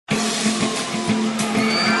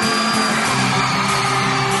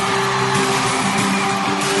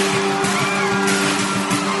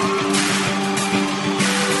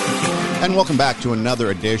And welcome back to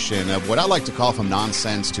another edition of what I like to call From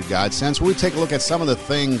Nonsense to God Sense, where we take a look at some of the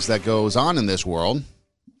things that goes on in this world,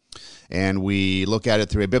 and we look at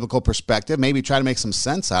it through a biblical perspective, maybe try to make some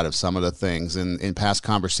sense out of some of the things. In past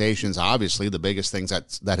conversations, obviously, the biggest things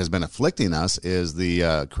that has been afflicting us is the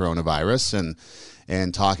coronavirus,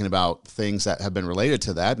 and talking about things that have been related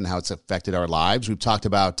to that and how it's affected our lives. We've talked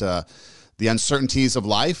about the uncertainties of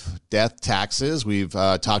life, death, taxes. We've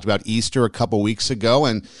talked about Easter a couple weeks ago,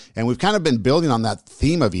 and we've kind of been building on that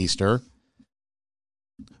theme of Easter,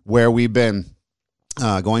 where we've been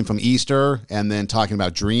going from Easter and then talking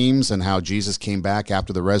about dreams and how Jesus came back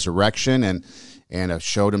after the resurrection and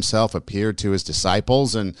showed himself, appeared to his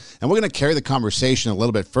disciples. And we're going to carry the conversation a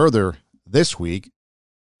little bit further this week.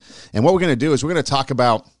 And what we're going to do is we're going to talk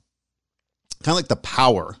about kind of like the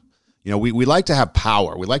power. You know, we like to have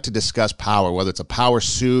power. We like to discuss power, whether it's a power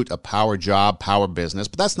suit, a power job, power business,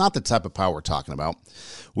 but that's not the type of power we're talking about.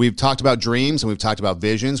 We've talked about dreams and we've talked about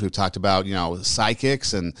visions. We've talked about,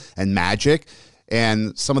 psychics and magic,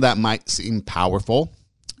 and some of that might seem powerful,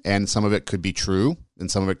 and some of it could be true, and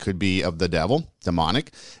some of it could be of the devil,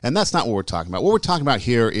 demonic, and that's not what we're talking about. What we're talking about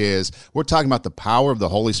here is we're talking about the power of the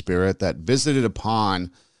Holy Spirit that visited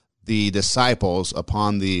upon the disciples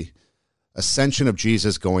upon the ascension of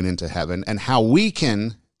Jesus going into heaven, and how we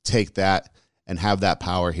can take that and have that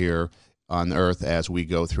power here on earth as we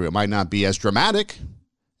go through. It might not be as dramatic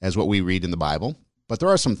as what we read in the Bible, but there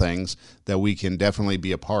are some things that we can definitely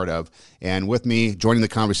be a part of. And with me joining the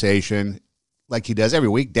conversation, like he does every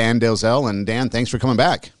week, Dan Dalzell. And Dan, thanks for coming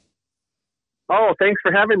back. Oh, thanks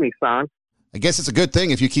for having me, son. I guess it's a good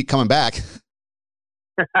thing if you keep coming back.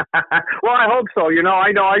 Well, I hope so.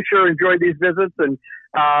 I know I sure enjoy these visits, and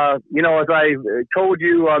as I told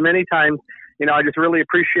you many times, I just really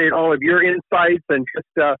appreciate all of your insights and just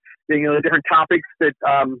the different topics that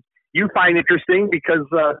you find interesting, because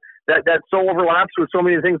that so overlaps with so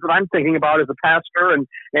many things that I'm thinking about as a pastor,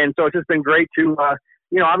 and so it's just been great to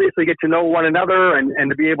obviously get to know one another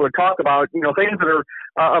and to be able to talk about things that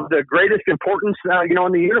are of the greatest importance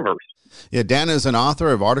in the universe. Yeah, Dan is an author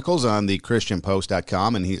of articles on the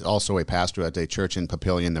ChristianPost.com, and he's also a pastor at a church in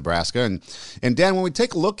Papillion, Nebraska. And Dan, when we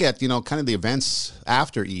take a look at, kind of the events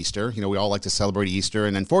after Easter, we all like to celebrate Easter.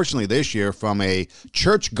 And unfortunately this year, from a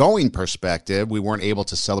church-going perspective, we weren't able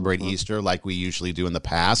to celebrate Easter like we usually do in the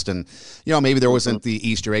past. And, maybe there wasn't the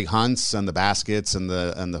Easter egg hunts and the baskets and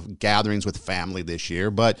the gatherings with family this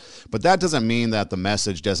year. But that doesn't mean that the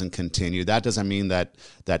message doesn't continue. That doesn't mean that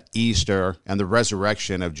Easter and the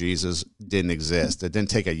resurrection of Jesus didn't exist. It didn't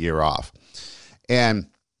take a year off. And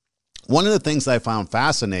one of the things that I found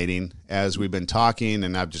fascinating as we've been talking,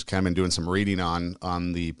 and I've just kind of been doing some reading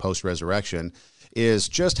on the post-resurrection, is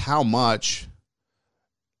just how much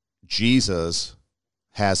Jesus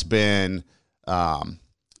has been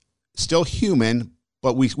still human,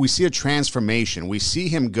 but we see a transformation. We see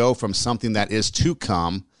him go from something that is to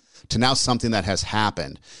come to now something that has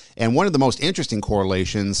happened. And one of the most interesting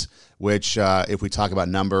correlations, which if we talk about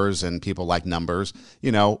numbers and people like numbers,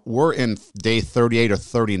 we're in day 38 or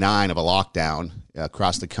 39 of a lockdown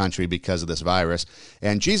across the country because of this virus.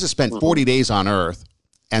 And Jesus spent 40 days on earth,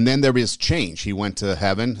 and then there was change. He went to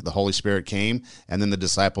heaven, the Holy Spirit came, and then the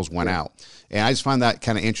disciples went out. And I just find that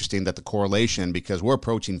kind of interesting, that the correlation, because we're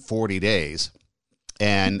approaching 40 days.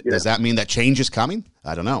 And does that mean that change is coming?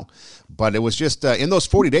 I don't know. But it was just in those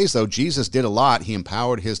 40 days, though, Jesus did a lot. He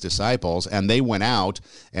empowered his disciples, and they went out,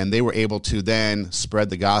 and they were able to then spread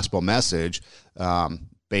the gospel message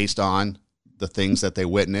based on the things that they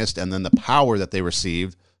witnessed and then the power that they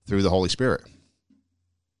received through the Holy Spirit.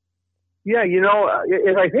 Yeah,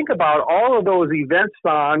 as I think about all of those events,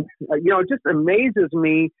 Son, it just amazes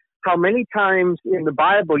me how many times in the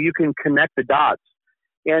Bible you can connect the dots.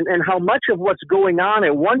 And how much of what's going on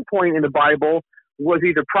at one point in the Bible was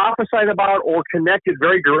either prophesied about or connected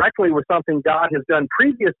very directly with something God has done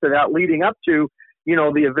previous to that, leading up to,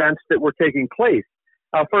 the events that were taking place.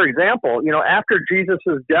 For example, after Jesus'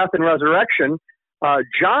 death and resurrection,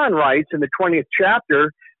 John writes in the 20th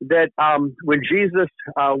chapter that when Jesus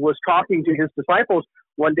was talking to his disciples,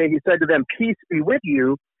 one day he said to them, "Peace be with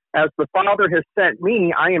you. As the Father has sent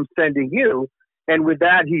me, I am sending you." And with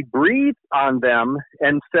that, he breathed on them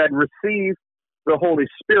and said, "Receive the Holy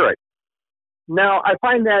Spirit." Now, I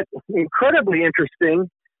find that incredibly interesting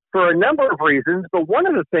for a number of reasons, but one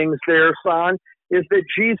of the things there, Son, is that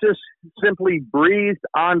Jesus simply breathed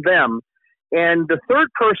on them. And the third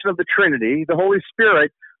person of the Trinity, the Holy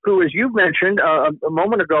Spirit, who, as you mentioned a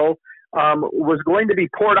moment ago, was going to be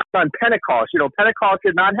poured out on Pentecost. Pentecost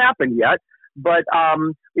had not happened yet, but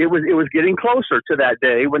it was getting closer to that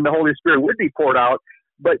day when the Holy Spirit would be poured out.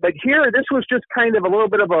 But here, this was just kind of a little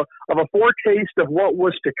bit of a foretaste of what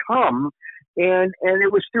was to come, and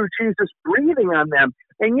it was through Jesus breathing on them.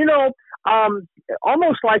 And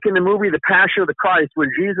almost like in the movie The Passion of the Christ,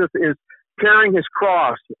 when Jesus is carrying his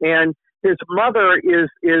cross, and his mother is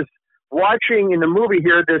watching in the movie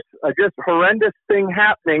here this just horrendous thing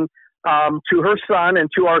happening to her son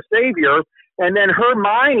and to our Savior, and then her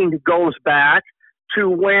mind goes back to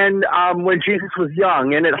when Jesus was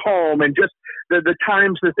young and at home, and just the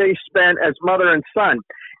times that they spent as mother and son.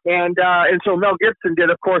 And so Mel Gibson did,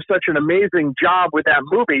 of course, such an amazing job with that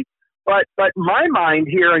movie. But my mind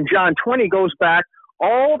here in John 20 goes back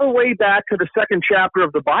all the way back to the second chapter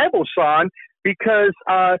of the Bible, son, because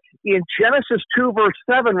in Genesis 2, verse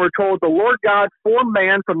 7, we're told the Lord God formed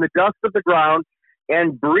man from the dust of the ground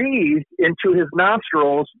and breathed into his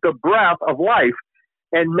nostrils the breath of life,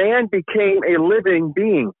 and man became a living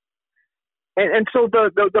being. And so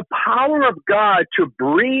the power of God to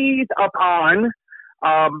breathe upon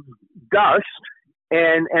dust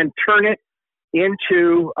and turn it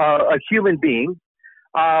into a human being,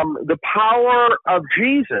 the power of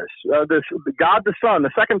Jesus, God the Son,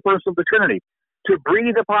 the second person of the Trinity, to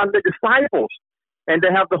breathe upon the disciples and to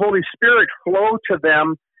have the Holy Spirit flow to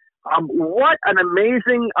them. What an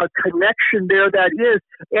amazing connection there that is.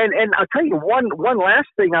 And I'll tell you one last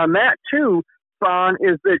thing on that too, Son,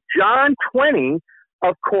 is that John 20,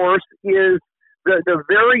 of course, is the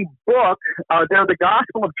very book, the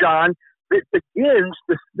Gospel of John, that begins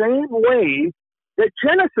the same way that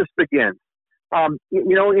Genesis begins. In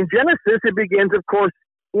Genesis, it begins, of course,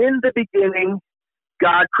 in the beginning,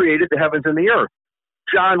 God created the heavens and the earth.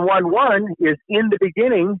 John 1:1 is in the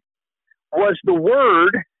beginning was the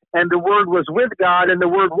Word, and the Word was with God, and the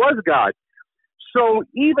Word was God. So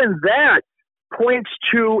even that points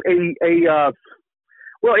to it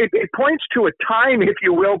points to a time, if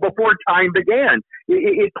you will, before time began.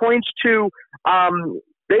 It points to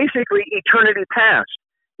basically eternity past.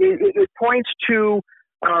 It points to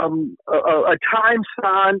a time,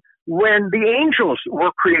 son, when the angels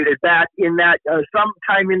were created back in that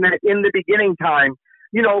sometime in the beginning time.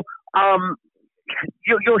 You'll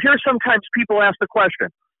hear sometimes people ask the question,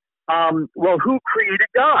 well, who created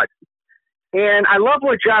God? And I love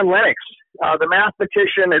what John Lennox, the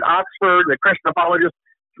mathematician at Oxford, the Christian apologist,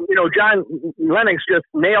 John Lennox just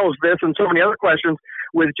nails this and so many other questions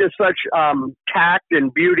with just such tact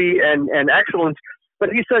and beauty and excellence. But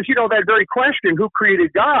he says, that very question, who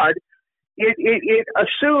created God, it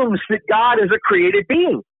assumes that God is a created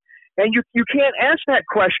being. And you can't ask that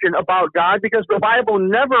question about God, because the Bible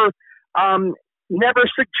never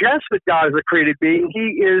suggests that God is a created being.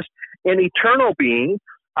 He is an eternal being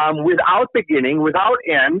without beginning, without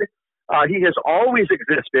end. He has always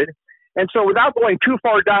existed. And so without going too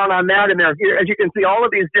far down on that, and there, as you can see, all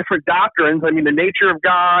of these different doctrines, I mean, the nature of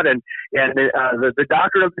God and the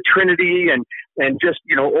doctrine of the Trinity and just,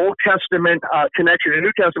 Old Testament connection to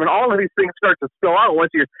New Testament, all of these things start to spill out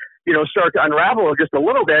once you start to unravel just a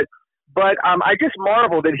little bit. But I just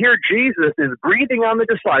marvel that here Jesus is breathing on the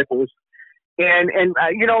disciples. And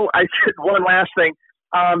I said one last thing.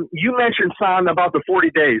 You mentioned, Son, about the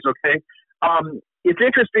 40 days, okay? It's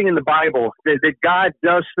interesting in the Bible that God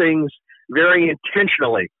does things very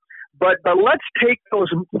intentionally. But let's take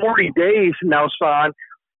those 40 days now, Son,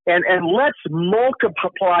 and let's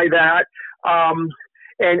multiply that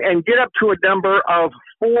and get up to a number of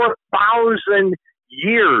 4,000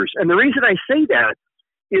 years. And the reason I say that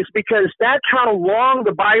is because that's how long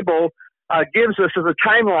the Bible gives us as a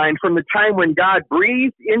timeline from the time when God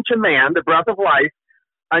breathed into man the breath of life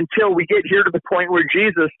until we get here to the point where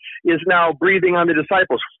Jesus is now breathing on the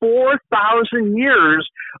disciples. 4,000 years,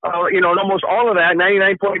 and almost all of that,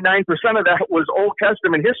 99.9% of that was Old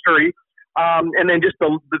Testament history. And then just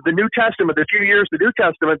the New Testament, the few years the New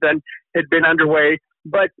Testament then had been underway.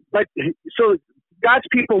 But so God's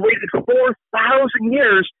people waited 4,000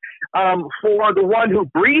 years for the one who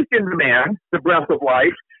breathed into man the breath of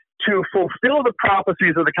life to fulfill the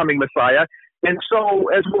prophecies of the coming Messiah. And so,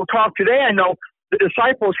 as we'll talk today, I know the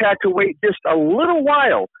disciples had to wait just a little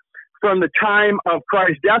while from the time of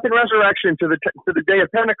Christ's death and resurrection to the day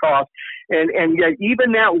of Pentecost, and yet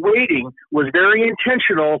even that waiting was very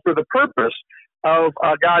intentional for the purpose of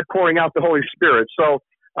God pouring out the Holy Spirit. So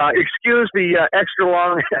excuse the extra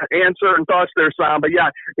long answer and thoughts there, Sam, but yeah,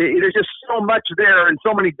 there's just so much there and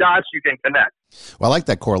so many dots you can connect. Well, I like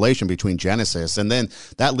that correlation between Genesis, and then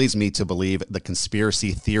that leads me to believe, the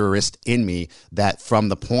conspiracy theorist in me, that from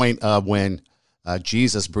the point of when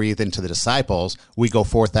Jesus breathed into the disciples, we go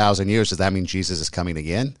 4,000 years. Does that mean Jesus is coming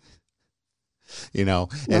again? And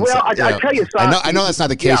well, I tell you, son, I know that's not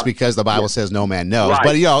the case because the Bible says no man knows,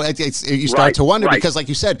 but you start to wonder because, like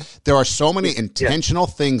you said, there are so many intentional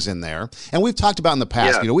things in there, and we've talked about in the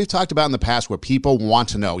past. We've talked about in the past where people want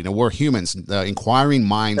to know. We're humans, inquiring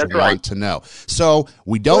minds want to know. So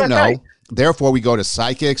we don't know. Right. Therefore, we go to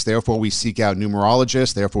psychics. Therefore, we seek out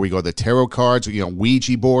numerologists. Therefore, we go to the tarot cards,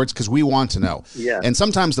 Ouija boards, because we want to know. Yeah. And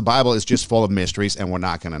sometimes the Bible is just full of mysteries, and we're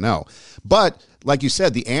not going to know. But like you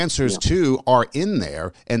said, the answers too are in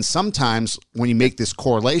there. And sometimes when you make this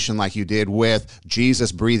correlation, like you did with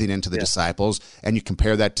Jesus breathing into the disciples, and you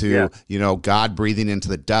compare that to God breathing into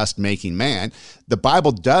the dust, making man, the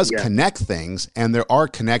Bible does connect things, and there are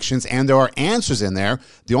connections, and there are answers in there.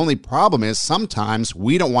 The only problem is sometimes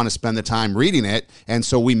we don't want to spend the time reading it, and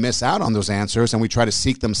so we miss out on those answers, and we try to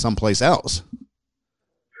seek them someplace else.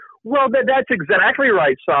 Well, that's exactly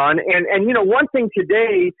right, son. And one thing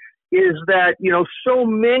today is that, so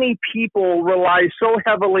many people rely so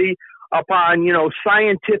heavily upon,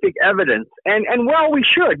 scientific evidence. And well, we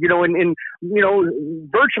should, in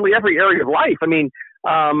virtually every area of life. I mean,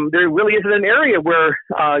 there really isn't an area where,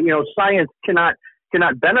 science cannot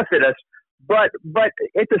benefit us. But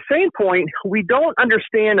at the same point, we don't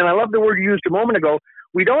understand, and I love the word you used a moment ago,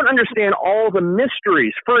 we don't understand all the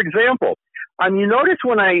mysteries. For example, you notice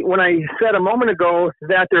when I said a moment ago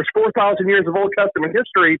that there's 4,000 years of Old Testament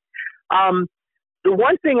history, the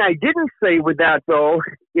one thing I didn't say with that, though,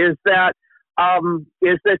 is that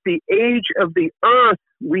the age of the earth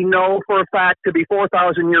we know for a fact to be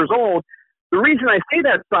 4,000 years old. The reason I say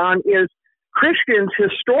that, son, is Christians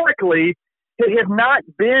historically have not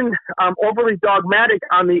been overly dogmatic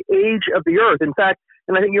on the age of the earth. In fact,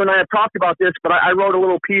 and I think you and I have talked about this, but I wrote a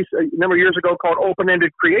little piece a number of years ago called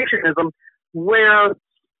Open-Ended Creationism, where,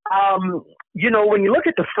 when you look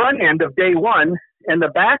at the front end of day one and the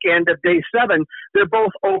back end of day 7, they're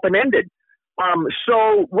both open-ended.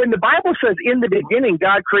 So when the Bible says, in the beginning,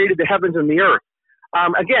 God created the heavens and the earth,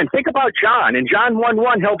 again, think about John, and John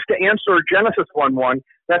 1:1 helps to answer Genesis 1:1.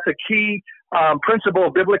 That's a key principle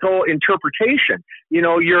of biblical interpretation.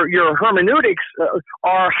 Your hermeneutics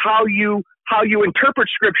are how you interpret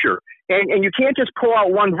Scripture, and you can't just pull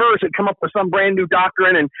out one verse and come up with some brand new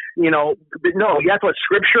doctrine. And no, you have to let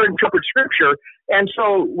Scripture interpret Scripture. And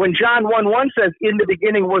so when John 1:1 says, "In the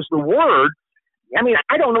beginning was the Word," I mean,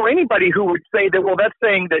 I don't know anybody who would say that. Well, that's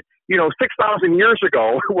saying that 6,000 years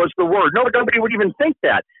ago was the Word. No, nobody would even think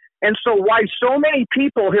that. And so why so many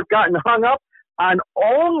people have gotten hung up on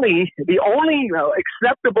the only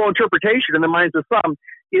acceptable interpretation in the minds of some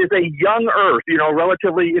is a young Earth,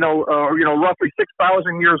 relatively, roughly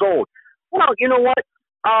 6,000 years old. Well, you know what?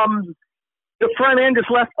 The front end is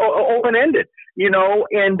left open-ended,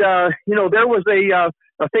 and there was a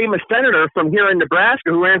famous senator from here in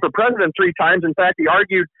Nebraska who ran for president 3 times. In fact, he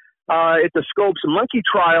argued at the Scopes monkey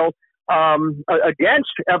trial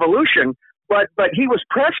against evolution, but he was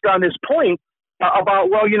pressed on this point about,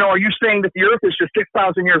 well, are you saying that the earth is just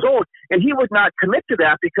 6,000 years old? And he would not commit to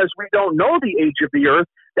that because we don't know the age of the earth.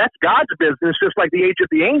 That's God's business, just like the age of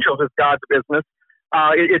the angels is God's business.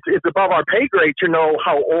 It's above our pay grade to know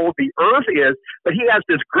how old the earth is. But he has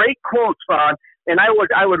this great quote, son, and I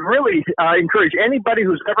would really encourage anybody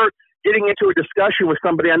who's ever getting into a discussion with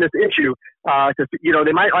somebody on this issue,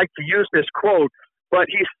 they might like to use this quote. But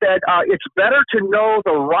he said, it's better to know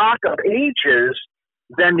the rock of ages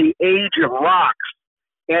than the age of rocks.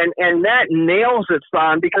 And that nails it,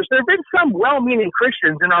 son, because there have been some well-meaning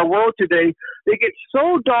Christians in our world today. They get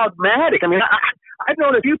so dogmatic. I mean, I've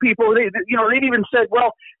known a few people, they've even said,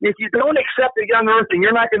 well, if you don't accept the young earth, then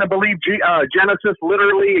you're not going to believe Genesis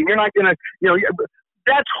literally, and you're not going to,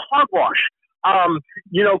 that's hogwash.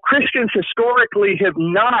 Christians historically have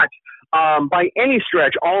not, by any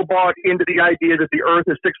stretch, all bought into the idea that the earth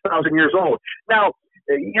is 6,000 years old. Now,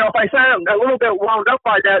 if I sound a little bit wound up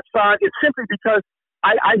by that, son, it's simply because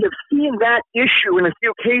I have seen that issue in a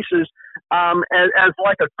few cases as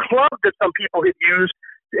like a club that some people have used.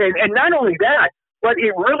 And not only that, but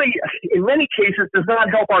it really, in many cases, does not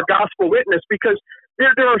help our gospel witness because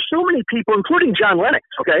there are so many people, including John Lennox,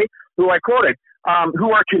 okay, who I quoted,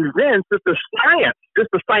 who are convinced that the science, just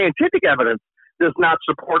the scientific evidence, does not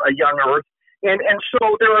support a young earth. And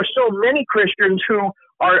so there are so many Christians who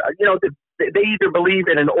are, they either believe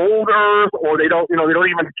in an old earth or they don't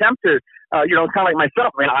even attempt to, kind of like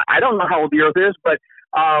myself. I mean, I don't know how old the earth is, but,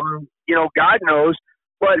 God knows.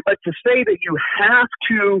 But to say that you have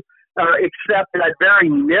to accept that very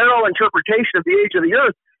narrow interpretation of the age of the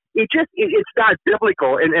earth, it's not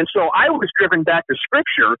biblical. And so I was driven back to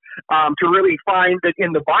Scripture to really find that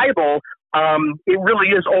in the Bible, it really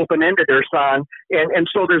is open-ended there, son. And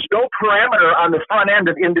so there's no parameter on the front end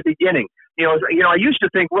of in the beginning. I used to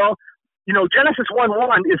think, well, Genesis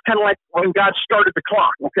 1:1 is kind of like when God started the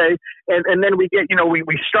clock, okay? And then we get,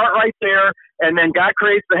 we start right there, and then God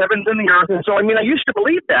creates the heavens and the earth. And so, I used to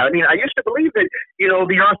believe that. I used to believe that, the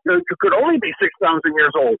earth could only be 6,000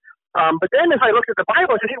 years old. But then as I looked at the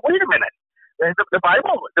Bible, I said, hey, wait a minute. The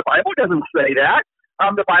Bible doesn't say that.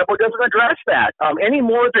 The Bible doesn't address that any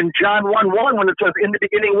more than John 1:1 when it says, in the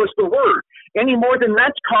beginning was the Word. Any more than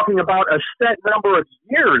that's talking about a set number of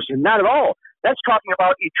years, and not at all. That's talking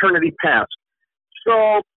about eternity past.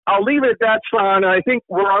 So I'll leave it at that, son. I think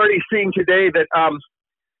we're already seeing today that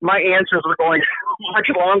my answers are going much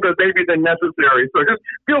longer maybe than necessary. So just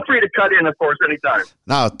feel free to cut in, of course, anytime.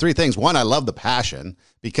 Now, three things. One, I love the passion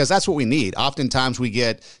because that's what we need. Oftentimes we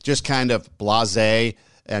get just kind of blasé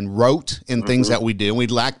and rote in things that we do, and we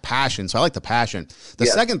lack passion. So I like the passion. The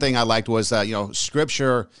second thing I liked was,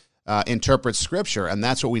 Scripture interprets Scripture, and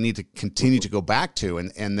that's what we need to continue to go back to.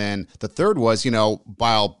 And then the third was,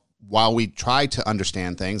 while we try to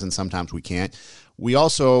understand things, and sometimes we can't, we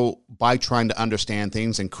also, by trying to understand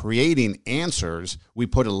things and creating answers, we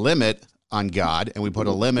put a limit on God, and we put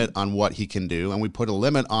a limit on what he can do, and we put a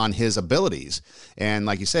limit on his abilities. And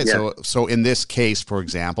like you said, so in this case, for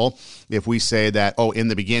example, if we say that, in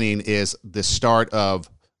the beginning is the start of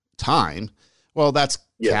time, well, that's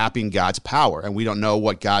capping God's power, and we don't know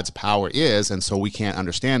what God's power is, and so we can't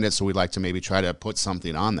understand it, so we'd like to maybe try to put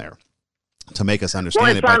something on there to make us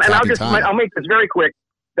understand it by capping time. I'll make this very quick.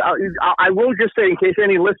 I will just say, in case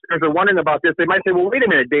any listeners are wondering about this, they might say, well, wait a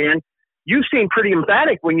minute, Dan, you seem pretty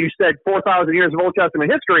emphatic when you said 4,000 years of Old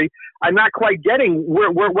Testament history. I'm not quite getting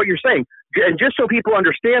what you're saying. And just so people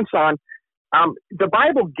understand, son, the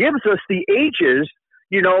Bible gives us the ages,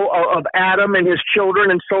 of Adam and his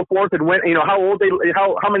children and so forth, and when,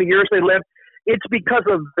 how many years they lived. It's because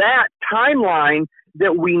of that timeline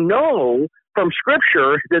that we know from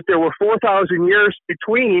Scripture that there were 4,000 years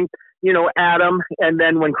between, Adam and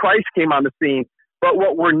then when Christ came on the scene. But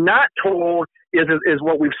what we're not told is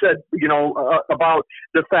what we've said, about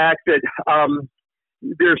the fact that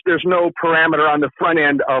there's no parameter on the front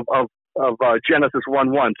end of Genesis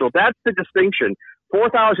 1:1. So that's the distinction.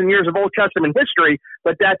 4,000 years of Old Testament history,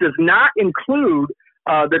 but that does not include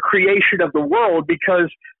the creation of the world, because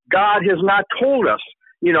God has not told us,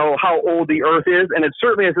 how old the earth is, and it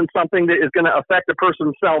certainly isn't something that is going to affect a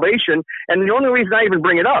person's salvation. And the only reason I even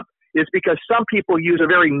bring it up is because some people use a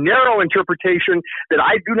very narrow interpretation that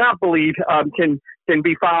I do not believe can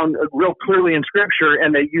be found real clearly in Scripture,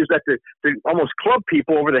 and they use that to almost club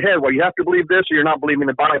people over the head. Well, you have to believe this, or you're not believing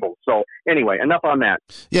the Bible. So anyway, enough on that.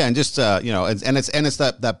 Yeah, and just it's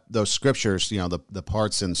that those scriptures, the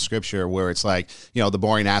parts in Scripture where it's like, the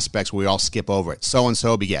boring aspects, we all skip over it. So and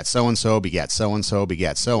so begets, so and so begets, so and so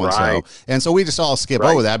begets, so and so, and so we just all skip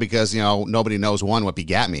over that because nobody knows, one, what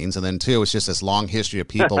begat means, and then two, it's just this long history of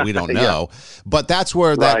people we don't know. But that's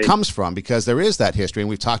where that comes from, because there is that history, and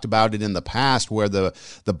we've talked about it in the past, where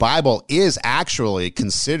the Bible is actually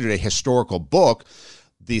considered a historical book.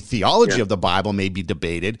 The theology of the Bible may be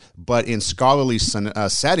debated, but in scholarly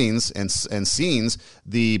settings and scenes,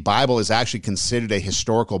 the Bible is actually considered a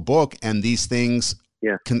historical book, and these things,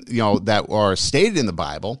 that are stated in the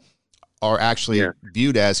Bible are actually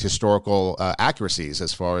viewed as historical accuracies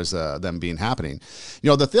as far as them being happening.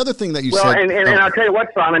 The other thing that you said... And I'll tell you what,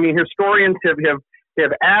 son, historians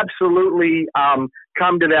have absolutely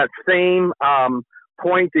come to that same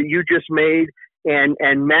point that you just made,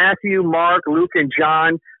 and Matthew, Mark, Luke, and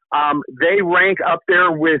John, they rank up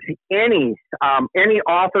there with any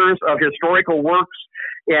authors of historical works,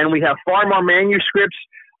 and we have far more manuscripts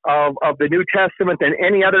of the New Testament than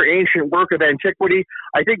any other ancient work of antiquity.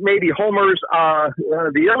 I think maybe Homer's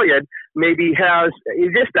the Iliad maybe has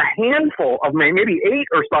just a handful of maybe 8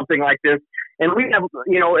 or something like this, and we have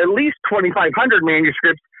at least 2,500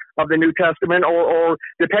 manuscripts of the New Testament, or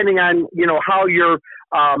depending on how you're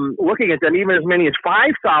looking at them, even as many as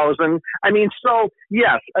 5,000. So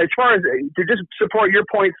yes, as far as to just support your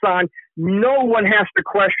point, son, no one has to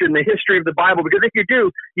question the history of the Bible, because if you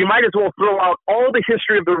do, you might as well throw out all the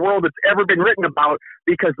history of the world that's ever been written about,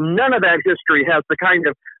 because none of that history has the kind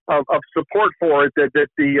of support for it that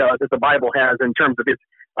the Bible has in terms of its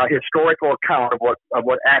historical account of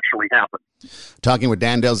what actually happened. Talking with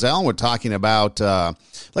Dan Delzell, we're talking about,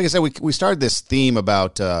 like I said, we started this theme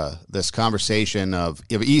about this conversation of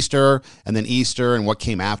Easter, and then Easter and what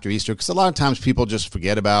came after Easter, because a lot of times people just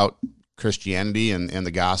forget about Christianity and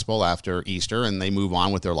the gospel after Easter, and they move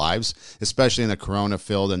on with their lives, especially in the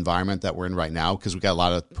corona-filled environment that we're in right now, because we've got a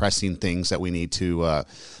lot of pressing things that we need to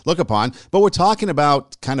look upon. But we're talking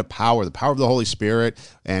about kind of power, the power of the Holy Spirit,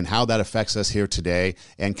 and how that affects us here today,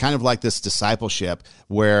 and kind of like this discipleship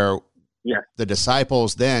where the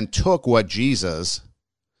disciples then took what Jesus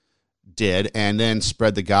did and then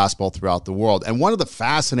spread the gospel throughout the world. And one of the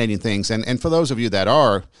fascinating things, and for those of you that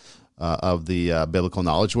are of the biblical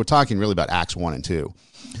knowledge, we're talking really about Acts 1 and 2.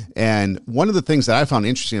 And one of the things that I found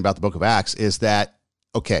interesting about the book of Acts is that,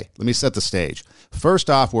 okay, let me set the stage. First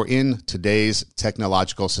off, we're in today's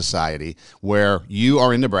technological society where you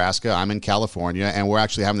are in Nebraska, I'm in California, and we're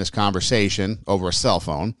actually having this conversation over a cell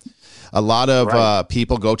phone. A lot of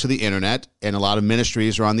people go to the internet, and a lot of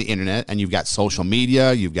ministries are on the internet, and you've got social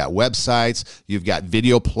media, you've got websites, you've got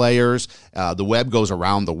video players, the web goes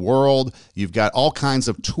around the world, you've got all kinds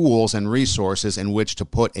of tools and resources in which to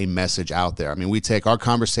put a message out there. I mean, we take our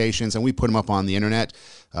conversations and we put them up on the internet,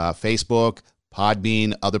 Facebook,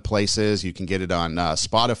 Podbean, other places. You can get it on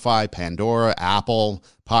Spotify, Pandora, Apple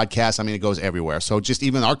Podcasts. I mean, it goes everywhere. So just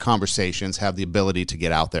even our conversations have the ability to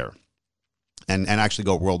get out there and actually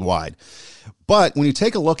go worldwide. But when you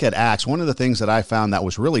take a look at Acts, one of the things that I found that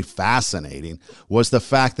was really fascinating was the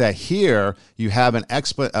fact that here you have an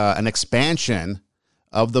expansion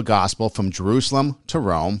of the gospel from Jerusalem to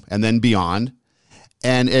Rome and then beyond.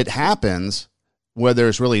 And it happens where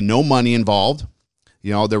there's really no money involved.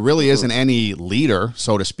 You know, there really isn't any leader,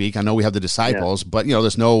 so to speak. I know we have the disciples, but, you know,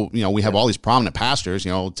 there's no, you know, we have all these prominent pastors,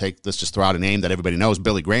 you know, let's just throw out a name that everybody knows,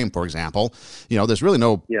 Billy Graham, for example. You know, there's really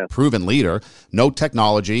no proven leader, no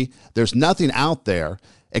technology. There's nothing out there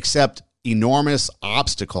except enormous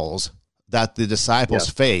obstacles that the disciples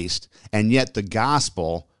faced, and yet the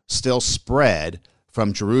gospel still spread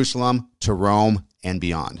from Jerusalem to Rome and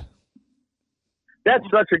beyond. That's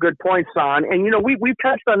such a good point, Son. And, you know, we've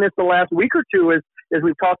touched on this the last week or two as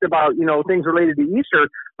we've talked about, you know, things related to Easter,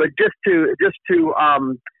 but just to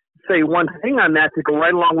say one thing on that to go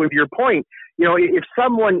right along with your point, you know, if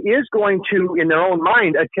someone is going to, in their own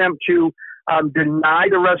mind, attempt to deny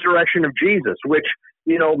the resurrection of Jesus, which,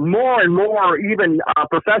 you know, more and more even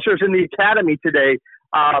professors in the academy today,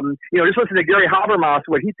 you know, just listen to Gary Habermas,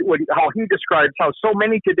 how he describes how so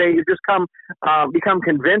many today have just become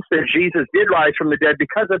convinced that Jesus did rise from the dead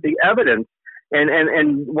because of the evidence.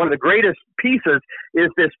 And one of the greatest pieces is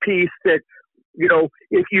this piece that, you know,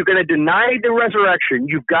 if you're going to deny the resurrection,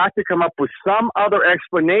 you've got to come up with some other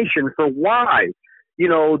explanation for why, you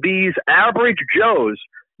know, these average Joes,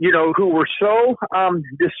 you know, who were so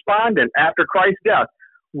despondent after Christ's death,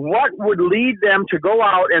 what would lead them to go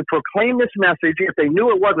out and proclaim this message if they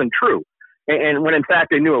knew it wasn't true? And when in fact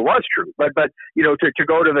they knew it was true. But you know, to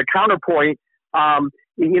go to the counterpoint,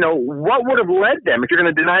 you know, what would have led them, if you're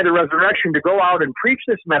going to deny the resurrection, to go out and preach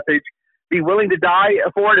this message, be willing to die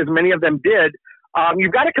for it, as many of them did?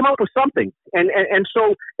 You've got to come up with something. And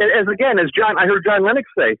so, as I heard John Lennox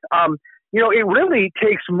say, you know, it really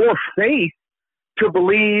takes more faith to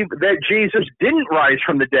believe that Jesus didn't rise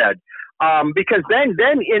from the dead. Because then,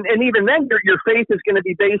 even then, your faith is going to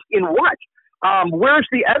be based in what? Where's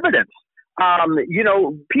the evidence? You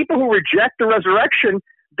know, people who reject the resurrection,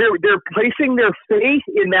 they're placing their faith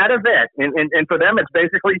in that event, and for them, it's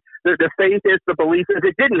basically their faith is the belief that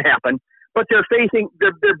it didn't happen, but they're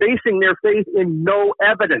basing their faith in no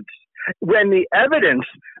evidence, when the evidence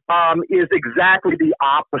is exactly the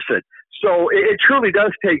opposite. So it truly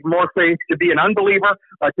does take more faith to be an unbeliever,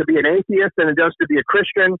 to be an atheist, than it does to be a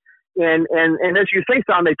Christian. And as you say,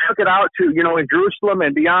 Son, they took it out to, you know, in Jerusalem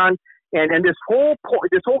and beyond, and this whole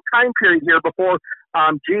time period here before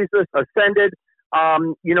Jesus ascended.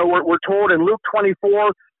 You know, we're told in Luke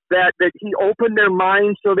 24 that he opened their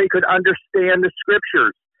minds so they could understand the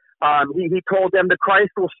scriptures. He told them that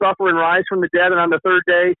Christ will suffer and rise from the dead, and on the third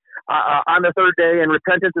day, and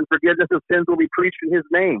repentance and forgiveness of sins will be preached in his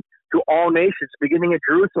name to all nations, beginning at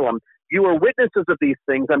Jerusalem. You are witnesses of these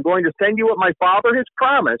things. I'm going to send you what my Father has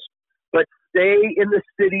promised, but stay in the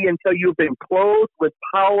city until you've been clothed with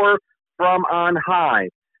power from on high.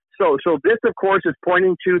 So this, of course, is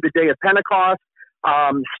pointing to the day of Pentecost.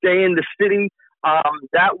 Stay in the city.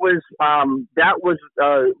 That was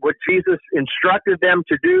what Jesus instructed them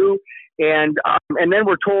to do. And then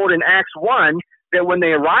we're told in Acts 1 that when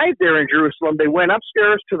they arrived there in Jerusalem, they went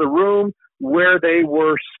upstairs to the room where they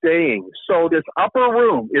were staying. So this upper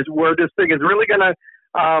room is where this thing is really going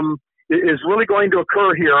to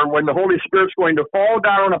occur here, when the Holy Spirit's going to fall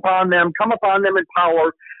down upon them, come upon them in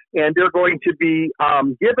power, and they're going to be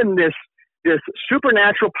given this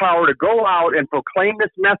supernatural power to go out and proclaim this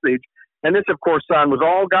message. And this, of course, son, was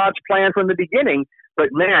all God's plan from the beginning. But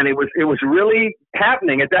man, it was really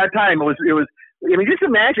happening at that time. It was. I mean, just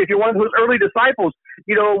imagine if you're one of those early disciples,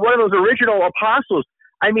 one of those original apostles.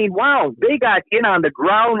 I mean, wow, they got in on the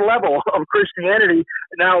ground level of Christianity.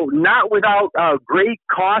 Now, not without great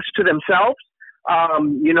cost to themselves,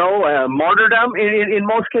 martyrdom in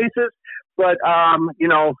most cases. But,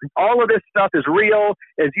 all of this stuff is real.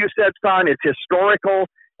 As you said, son, it's historical.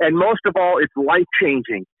 And most of all, it's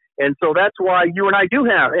life-changing. And so that's why you and I do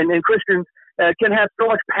have, and Christians can have so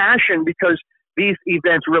much passion, because these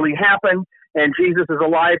events really happen. And Jesus is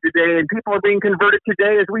alive today, and people are being converted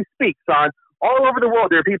today as we speak, son. All over the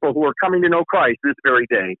world, there are people who are coming to know Christ this very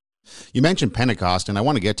day. You mentioned Pentecost, and I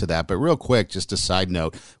want to get to that, but real quick, just a side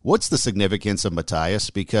note, what's the significance of Matthias?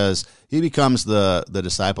 Because he becomes the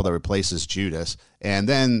disciple that replaces Judas, and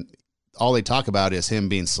then all they talk about is him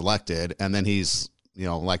being selected, and then he's,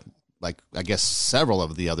 like I guess several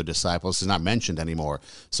of the other disciples is not mentioned anymore.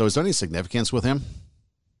 So is there any significance with him?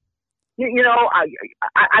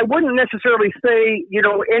 I wouldn't necessarily say,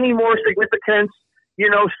 any more significance,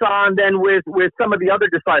 son, than with some of the other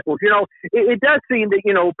disciples. It does seem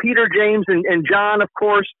that, Peter, James, and John, of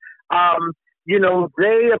course,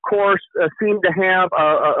 they, of course, seem to have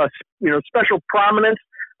a special prominence.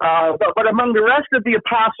 But among the rest of the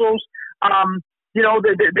apostles,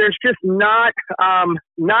 there's just not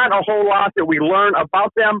a whole lot that we learn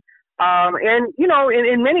about them. And,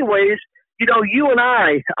 in many ways, you and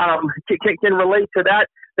I can relate to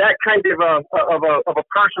that kind of a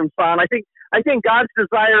person, son. I think God's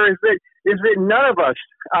desire is that none of us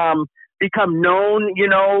become known.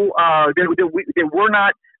 That we're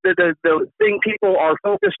not the thing people are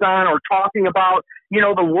focused on or talking about.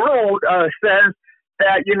 The world says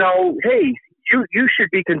that hey, you should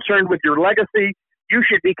be concerned with your legacy. You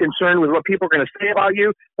should be concerned with what people are going to say about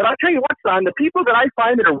you. But I'll tell you what, son, the people that I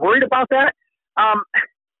find that are worried about that,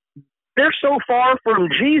 they're so far from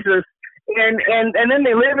Jesus, and then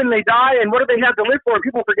they live and they die, and what do they have to live for?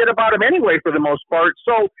 People forget about them anyway, for the most part.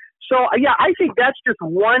 So yeah, I think that's just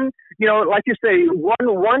one, like you say,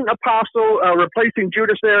 one apostle replacing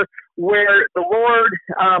Judas there, where the Lord,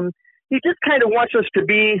 he just kind of wants us to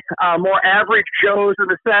be more average Joes, in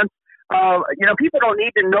the sense of, people don't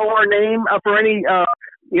need to know our name for any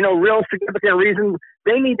real significant reason.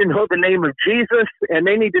 They need to know the name of Jesus, and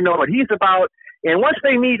they need to know what he's about. And once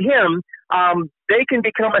they meet him, they can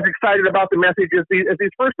become as excited about the message as these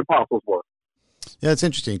first apostles were. Yeah, it's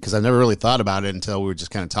interesting, because I've never really thought about it until we were just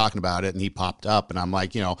kind of talking about it, and he popped up, and I'm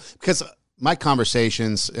like, because my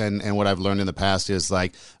conversations and what I've learned in the past is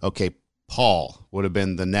like, okay, Paul would have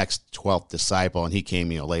been the next 12th disciple, and he came,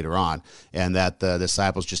 later on, and that the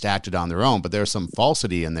disciples just acted on their own. But there's some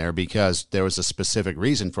falsity in there, because there was a specific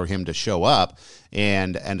reason for him to show up,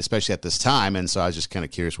 and especially at this time. And so I was just kind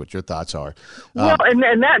of curious what your thoughts are. Well, and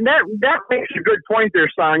that makes a good point there,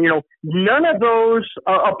 son. None of those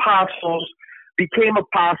apostles became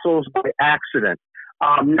apostles by accident.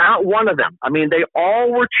 Not one of them. I mean, they all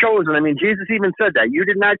were chosen. I mean, Jesus even said that. You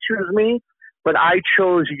did not choose me, but I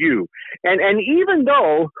chose you. And even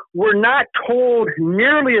though we're not told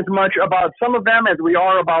nearly as much about some of them as we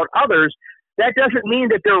are about others, that doesn't mean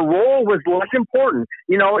that their role was less important.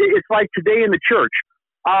 It's like today in the church.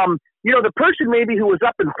 The person maybe who was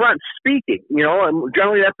up in front speaking, and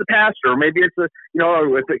generally that's the pastor, or maybe it's if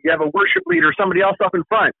you have a worship leader, somebody else up in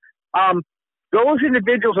front. Those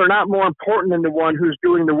individuals are not more important than the one who's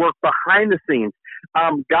doing the work behind the scenes.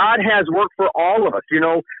 God has work for all of us.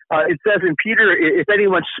 It says in Peter, if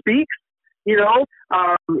anyone speaks, he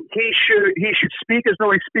should speak as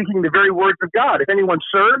though he's speaking the very words of God. If anyone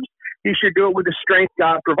serves, he should do it with the strength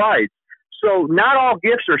God provides. So not all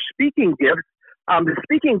gifts are speaking gifts. The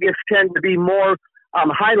speaking gifts tend to be more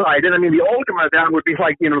highlighted. I mean, the ultimate of them would be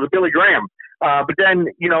like, the Billy Graham. But then,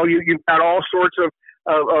 you've got all sorts of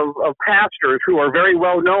pastors who are very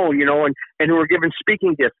well known, and who are given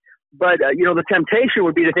speaking gifts. But, the temptation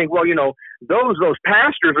would be to think, well, those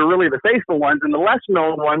pastors are really the faithful ones, and the less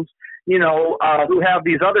known ones, who have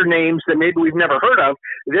these other names that maybe we've never heard of,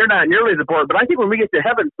 they're not nearly as important. But I think when we get to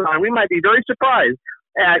heaven, son, we might be very surprised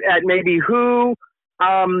at maybe who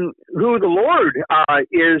the Lord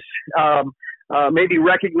is maybe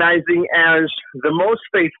recognizing as the most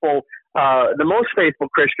faithful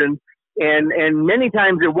Christians. And many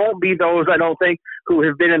times it won't be those, I don't think, who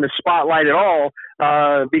have been in the spotlight at all,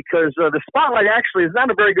 because the spotlight actually is not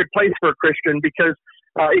a very good place for a Christian, because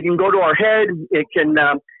it can go to our head. It can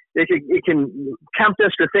tempt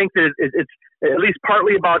us to think that it's at least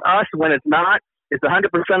partly about us when it's not. It's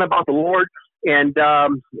 100% about the Lord. And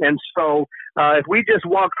so if we just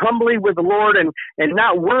walk humbly with the Lord and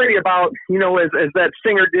not worry about, as that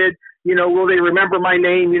singer did, will they remember my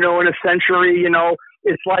name, in a century?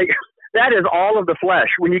 It's like that is all of the flesh.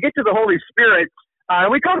 When you get to the Holy Spirit,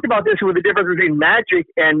 we talked about this with the difference between magic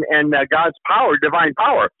and God's power, divine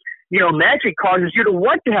power. Magic causes you to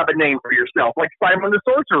want to have a name for yourself, like Simon the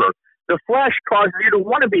Sorcerer. The flesh causes you to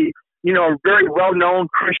want to be, a very well-known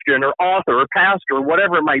Christian or author or pastor or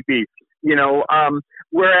whatever it might be,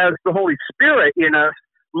 whereas the Holy Spirit in us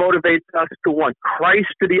motivates us to want Christ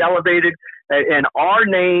to be elevated and our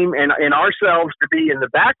name and ourselves to be in the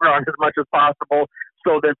background as much as possible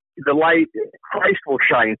so that the light Christ will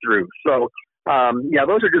shine through. So,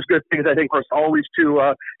 those are just good things I think for us always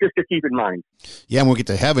to just to keep in mind. Yeah, when we get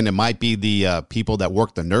to heaven, it might be the people that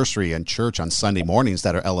work the nursery and church on Sunday mornings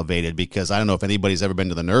that are elevated, because I don't know if anybody's ever been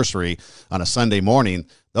to the nursery on a Sunday morning.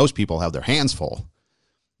 Those people have their hands full.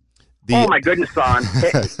 Oh my goodness, Son!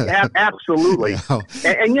 Absolutely.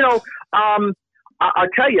 And I'll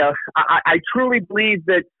tell you, I truly believe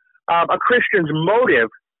that a Christian's motive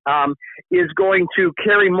is going to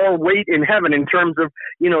carry more weight in heaven in terms of,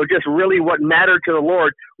 just really what mattered to the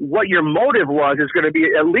Lord. What your motive was is going to be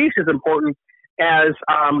at least as important as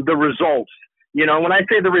the results. When I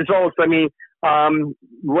say the results, I mean,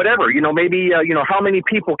 whatever, maybe, how many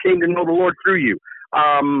people came to know the Lord through you.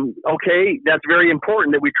 Okay, that's very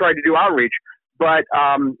important that we try to do outreach, but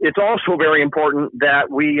it's also very important that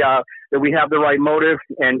we have the right motive,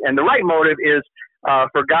 and the right motive is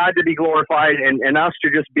for God to be glorified and us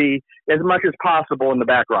to just be as much as possible in the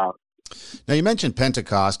background. Now, you mentioned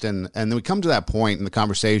Pentecost, and then we come to that point in the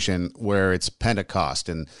conversation where it's Pentecost,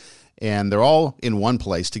 and they're all in one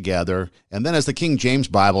place together. And then as the King James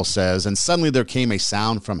Bible says, and suddenly there came a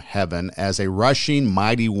sound from heaven as a rushing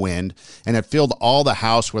mighty wind, and it filled all the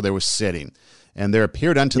house where they were sitting. And there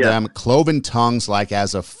appeared unto them cloven tongues like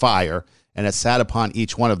as of fire, and it sat upon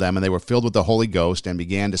each one of them, and they were filled with the Holy Ghost and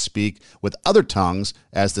began to speak with other tongues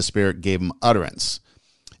as the Spirit gave them utterance.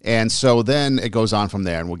 And so then it goes on from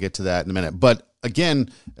there, and we'll get to that in a minute. But again,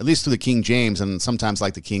 at least through the King James, and sometimes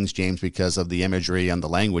like the King James because of the imagery and the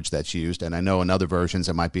language that's used, and I know in other versions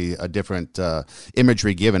it might be a different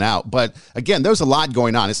imagery given out. But again, there's a lot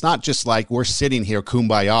going on. It's not just like we're sitting here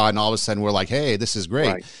kumbaya and all of a sudden we're like, hey, this is great.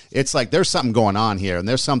 Right. It's like there's something going on here, and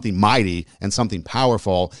there's something mighty and something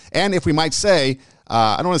powerful. And if we might say,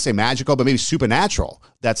 I don't want to say magical, but maybe supernatural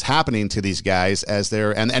that's happening to these guys as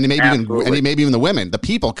they're, and maybe even the women, the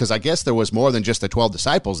people, because I guess there was more than just the 12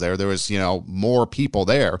 disciples there. There was, more people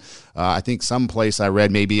there. I think someplace I read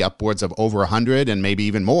maybe upwards of over 100 and maybe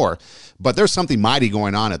even more. But there's something mighty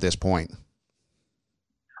going on at this point.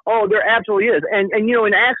 Oh, there absolutely is. And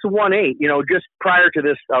in Acts 1:8, just prior to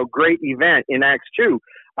this great event in Acts 2,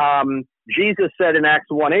 Jesus said in Acts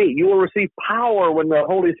 1:8, you will receive power when the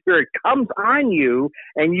Holy Spirit comes on you,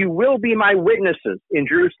 and you will be my witnesses in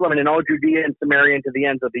Jerusalem and in all Judea and Samaria and to the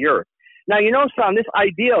ends of the earth. Now, son, this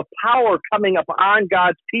idea of power coming up on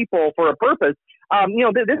God's people for a purpose,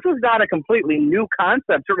 this was not a completely new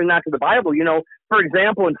concept, certainly not to the Bible. For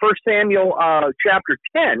example, in 1 Samuel chapter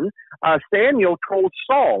 10, Samuel told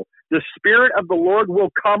Saul, the Spirit of the Lord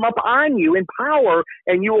will come up on you in power,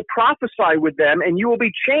 and you will prophesy with them, and you will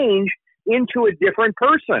be changed into a different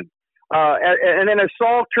person. And then as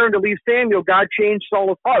Saul turned to leave Samuel, God changed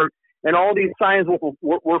Saul's heart, and all these signs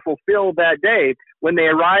were fulfilled that day. When they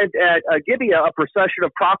arrived at Gibeah, a procession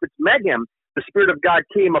of prophets met him. The Spirit of God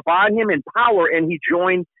came upon him in power, and he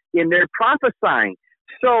joined in their prophesying.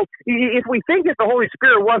 So if we think that the Holy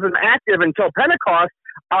Spirit wasn't active until Pentecost,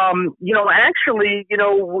 actually,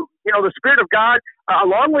 the Spirit of God,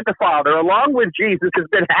 along with the Father, along with Jesus, has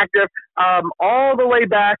been active all the way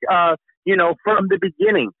back, from the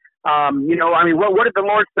beginning. What did the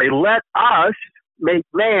Lord say? Let us make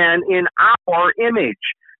man in our image.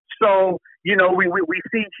 So, we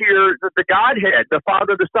see here the Godhead, the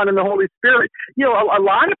Father, the Son, and the Holy Spirit. A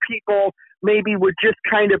lot of people maybe would just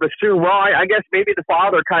kind of assume, well, I guess maybe the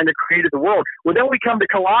Father kind of created the world. Well, then we come to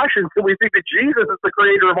Colossians and we think that Jesus is the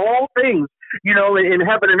creator of all things, in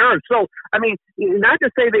heaven and earth. So, not to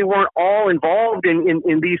say they weren't all involved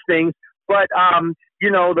in these things, but,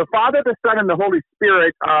 the Father, the Son, and the Holy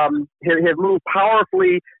Spirit have moved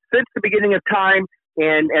powerfully since the beginning of time,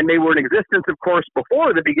 and they were in existence, of course,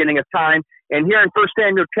 before the beginning of time. And here in 1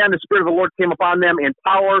 Samuel 10, the Spirit of the Lord came upon them in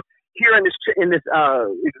power. Here in this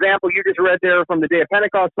example you just read there from the day of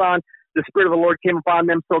Pentecost on, the Spirit of the Lord came upon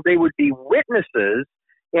them so they would be witnesses.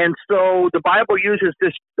 And so the Bible uses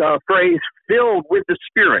this phrase, filled with the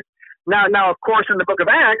Spirit. Now, of course, in the book of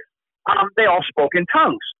Acts, they all spoke in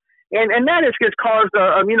tongues. And that has caused,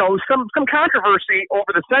 some controversy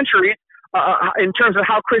over the centuries in terms of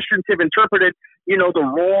how Christians have interpreted, the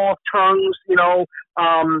role of tongues.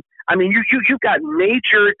 I mean, you've got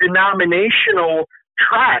major denominational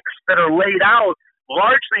tracts that are laid out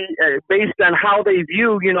largely based on how they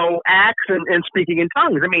view, Acts and speaking in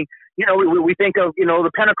tongues. I mean, we think of,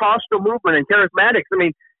 the Pentecostal movement and charismatics. I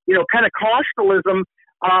mean, Pentecostalism,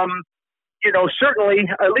 certainly,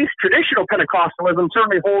 at least traditional Pentecostalism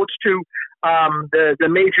certainly holds to the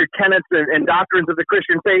major tenets and doctrines of the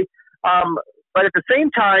Christian faith. But at the same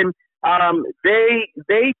time,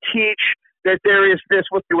 they teach that there is this,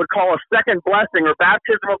 what they would call a second blessing or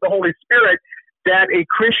baptism of the Holy Spirit, that a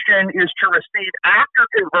Christian is to receive after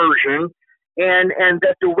conversion, and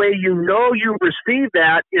that the way you receive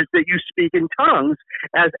that is that you speak in tongues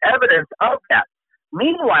as evidence of that.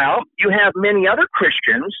 Meanwhile, you have many other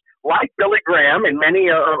Christians, like Billy Graham and many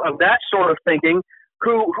of that sort of thinking,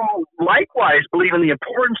 who likewise believe in the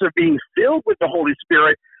importance of being filled with the Holy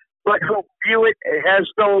Spirit, but who view it as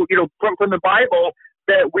though, from the Bible,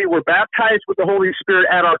 that we were baptized with the Holy Spirit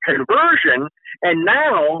at our conversion, and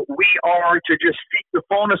now we are to just seek the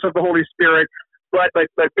fullness of the Holy Spirit. But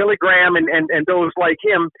Billy Graham and those like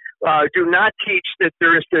him do not teach that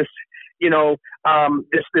there is this,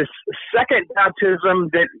 this second baptism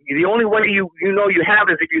that the only way you have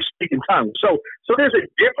is if you speak in tongues. So there's a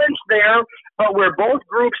difference there, but where both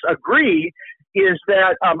groups agree is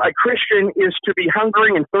that a Christian is to be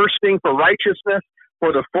hungering and thirsting for righteousness,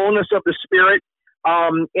 for the fullness of the Spirit.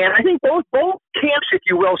 And I think both camps, if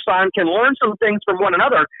you will, Son, can learn some things from one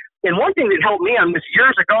another. And one thing that helped me on this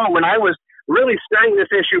years ago when I was really studying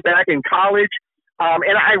this issue back in college,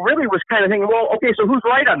 and I really was kind of thinking, well, okay, so who's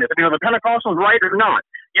right on this? The Pentecostals right or not?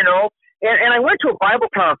 And I went to a Bible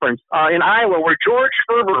conference in Iowa where George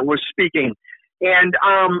Ferber was speaking, and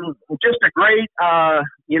just a great,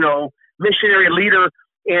 missionary leader.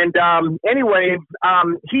 And anyway,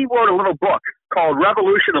 he wrote a little book called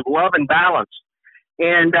Revolution of Love and Balance.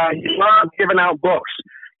 And he loved giving out books.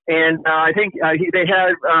 And I think they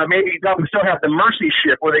had, maybe we still have the Mercy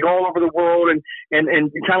Ship, where they go all over the world and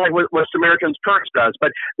kind of like what Samaritan's Purse does.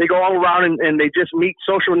 But they go all around and they just meet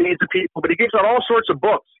social needs of people. But he gives out all sorts of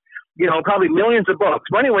books, probably millions of books.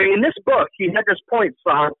 But anyway, in this book, he had this point,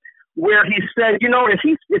 where he said,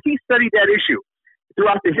 if he studied that issue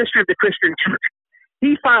throughout the history of the Christian church,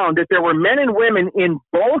 he found that there were men and women in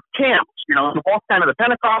both camps, both kind of the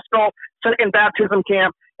Pentecostal second baptism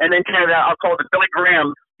camp, and then kind of I'll call it the Billy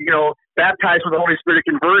Graham, baptized with the Holy Spirit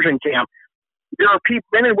conversion camp. There are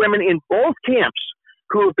men and women in both camps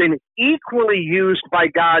who have been equally used by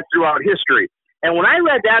God throughout history. And when I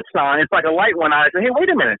read that, Son, it's like a light went on. I said, hey, wait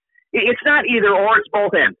a minute. It's not either or, it's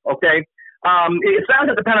both ends, okay? It's not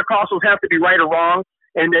that the Pentecostals have to be right or wrong,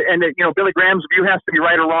 and that Billy Graham's view has to be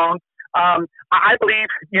right or wrong. I believe,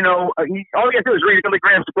 all you have to do is read Billy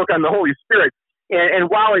Graham's book on the Holy Spirit. And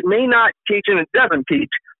while it may not teach, and it doesn't teach,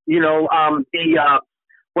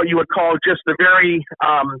 what you would call just the very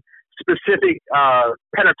specific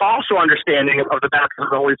Pentecostal understanding of the baptism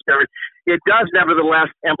of the Holy Spirit, it does nevertheless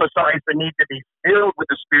emphasize the need to be filled with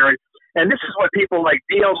the Spirit. And this is what people like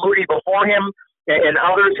D.L. Moody before him and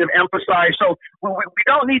others have emphasized. So we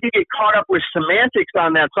don't need to get caught up with semantics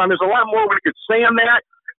on that, Son. There's a lot more we could say on that.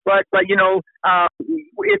 But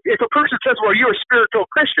if a person says, well, you're a spiritual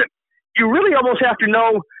Christian, you really almost have to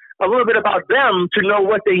know a little bit about them to know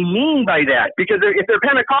what they mean by that. Because if they're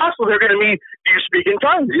Pentecostal, they're going to mean, do you speak in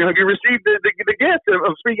tongues? Have you received the gift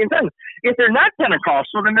of speaking in tongues? If they're not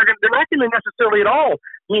Pentecostal, then they're not going to necessarily at all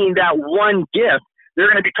mean that one gift. They're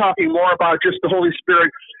going to be talking more about just the Holy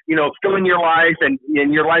Spirit, filling your life and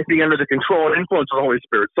your life being under the control and influence of the Holy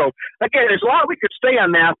Spirit. So, again, there's a lot we could say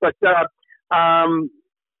on that, but the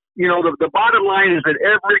bottom line is that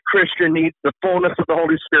every Christian needs the fullness of the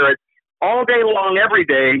Holy Spirit all day long, every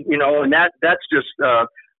day, and that's just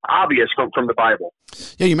obvious from the Bible.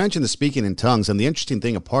 Yeah, you mentioned the speaking in tongues, and the interesting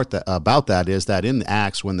thing about that is that in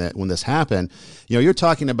Acts, when this happened, you're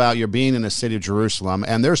talking about you're being in a city of Jerusalem,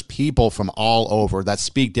 and there's people from all over that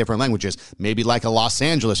speak different languages. Maybe like a Los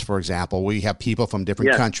Angeles, for example, we have people from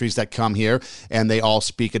different countries that come here, and they all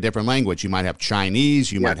speak a different language. You might have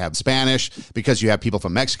Chinese, you might have Spanish, because you have people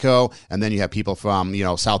from Mexico, and then you have people from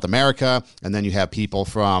South America, and then you have people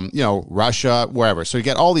from Russia, wherever. So you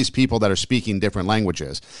get all these people that are speaking different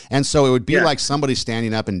languages, and so it would be like somebody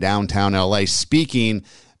standing up in downtown LA speaking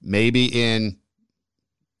maybe in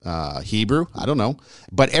Hebrew, I don't know,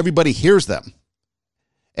 but everybody hears them.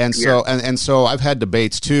 And so and so I've had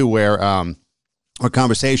debates too where or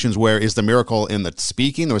conversations where is the miracle in the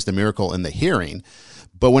speaking or is the miracle in the hearing?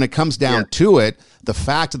 But when it comes down to it, the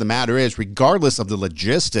fact of the matter is, regardless of the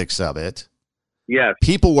logistics of it,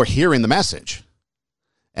 people were hearing the message.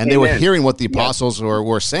 And they were hearing what the apostles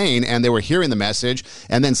were saying, and they were hearing the message.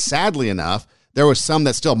 And then sadly enough, there was some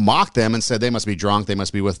that still mocked them and said they must be drunk, they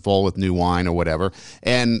must be full with new wine or whatever,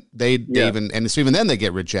 and they even then they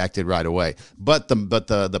get rejected right away. But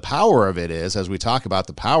the power of it is, as we talk about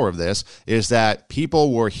the power of this, is that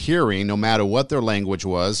people were hearing, no matter what their language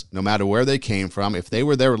was, no matter where they came from, if they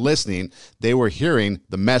were there listening, they were hearing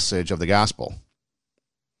the message of the gospel.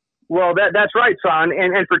 Well, that's right, son.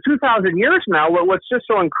 And for 2,000 years now, what's just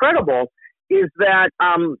so incredible is that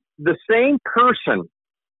the same person,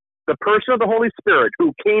 the person of the Holy Spirit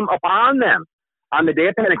who came upon them on the day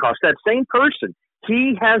of Pentecost, that same person,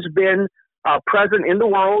 he has been present in the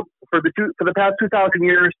world for the past 2,000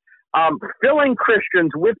 years, filling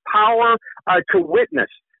Christians with power to witness.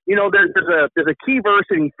 You know, there's a key verse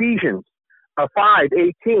in Ephesians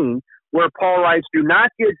 5:18 where Paul writes, "Do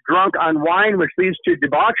not get drunk on wine, which leads to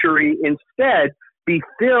debauchery. Instead, be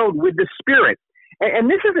filled with the Spirit."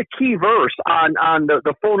 And this is a key verse on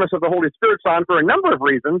the fullness of the Holy Spirit, son, for a number of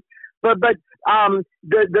reasons. But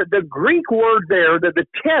the Greek word there, the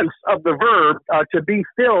tense of the verb to be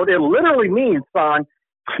filled, it literally means, son,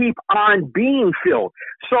 keep on being filled.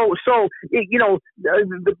 So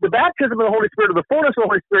the baptism of the Holy Spirit, or the fullness of the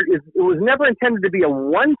Holy Spirit, it was never intended to be a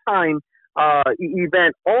one-time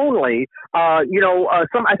event only. I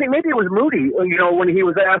think maybe it was Moody, when he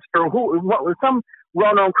was asked, some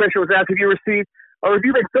well-known Christian was asked, have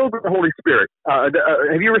you been filled with the Holy Spirit?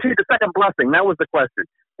 Have you received the second blessing? That was the question.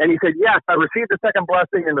 And he said, yes, I received the second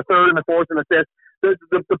blessing, and the third, and the fourth, and the fifth.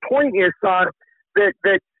 The point is, son,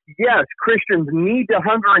 that yes, Christians need to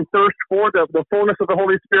hunger and thirst for the fullness of the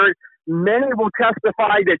Holy Spirit. Many will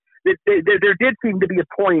testify that there did seem to be a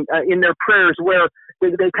point in their prayers where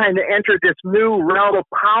they kind of entered this new realm of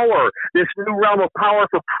power,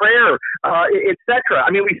 for prayer, etc. I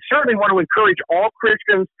mean, we certainly want to encourage all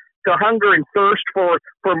Christians to hunger and thirst for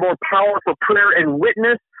more power for prayer and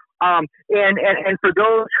witness. And for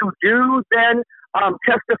those who do then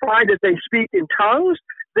testify that they speak in tongues,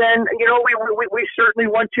 then we certainly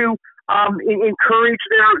want to encourage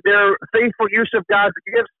their faithful use of God's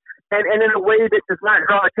gifts, and in a way that does not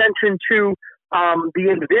draw attention to the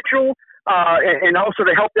individual, and also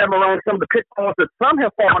to help them around some of the pitfalls that some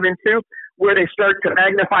have fallen into, where they start to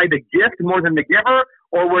magnify the gift more than the giver,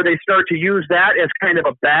 or where they start to use that as kind of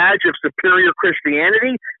a badge of superior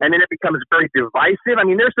Christianity, and then it becomes very divisive. I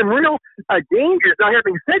mean, there's some real dangers. Now,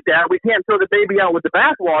 having said that, we can't throw the baby out with the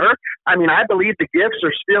bathwater. I mean, I believe the gifts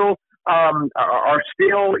are still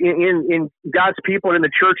in God's people in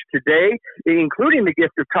the church today, including the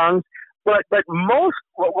gift of tongues. But most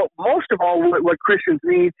of all, what Christians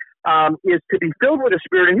need is to be filled with the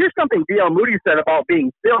Spirit. And here's something D.L. Moody said about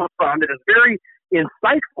being filled from that is very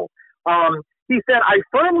insightful. He said, "I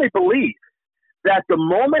firmly believe that the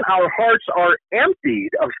moment our hearts are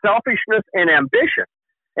emptied of selfishness and ambition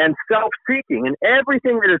and self-seeking and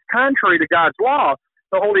everything that is contrary to God's law,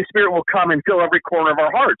 the Holy Spirit will come and fill every corner of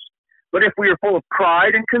our hearts. But if we are full of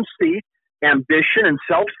pride and conceit, ambition and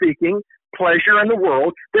self-seeking, pleasure in the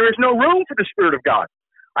world, there is no room for the Spirit of God.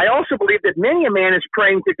 I also believe that many a man is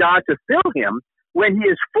praying to God to fill him when he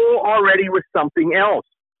is full already with something else.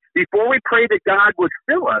 Before we pray that God would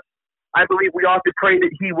fill us, I believe we ought to pray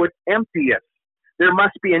that he would empty us. There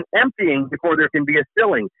must be an emptying before there can be a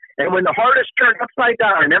filling. And when the heart is turned upside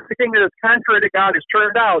down and everything that is contrary to God is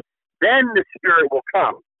turned out, then the Spirit will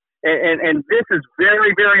come." And this is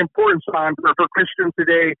very, very important, Son, for Christians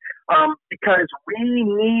today, because we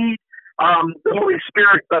need the Holy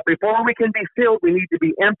Spirit. But before we can be filled, we need to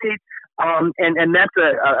be emptied. And that's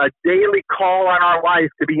a daily call on our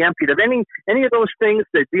life to be emptied of any of those things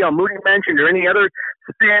that D.L. Moody mentioned, or any other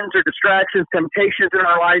sins or distractions, temptations in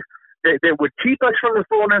our life that would keep us from the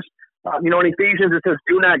fullness. In Ephesians it says,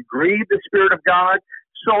 "Do not grieve the Spirit of God."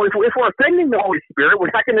 So if we're offending the Holy Spirit,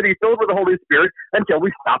 we're not going to be filled with the Holy Spirit until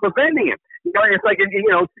we stop offending Him. It's like,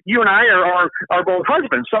 you and I are both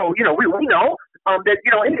husbands. So, we know that,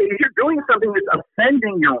 if you're doing something that's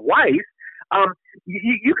offending your wife,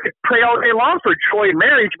 you could pray all day long for joy in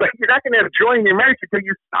marriage, but you're not going to have joy in your marriage until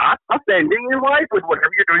you stop offending your wife with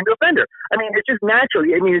whatever you're doing to offend her. I mean, it's just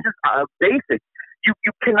naturally, it's just basic.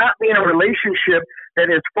 You cannot be in a relationship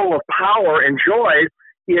that is full of power and joy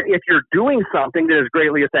if you're doing something that is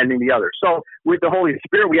greatly offending the other. So with the Holy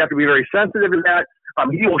Spirit, we have to be very sensitive to that.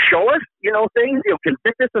 He will show us, things. He'll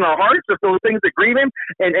convict us in our hearts of those things that grieve Him.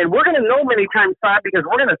 And we're going to know many times, God, because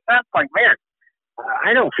we're going to sense like, man,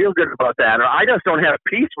 I don't feel good about that, or I just don't have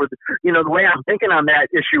peace with, the way I'm thinking on that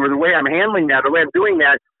issue, or the way I'm handling that, or the way I'm doing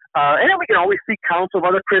that. And then we can always seek counsel of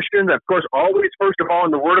other Christians, of course, always, first of all,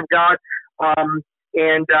 in the Word of God.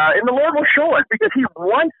 And the Lord will show us, because He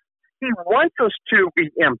wants He wants us to be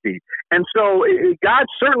empty. And so God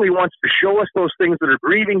certainly wants to show us those things that are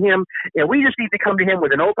grieving him. And we just need to come to him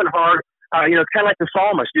with an open heart. It's kind of like the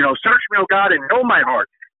psalmist, search me, O God, and know my heart.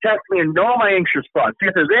 Test me and know my anxious thoughts. See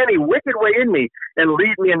if there's any wicked way in me, and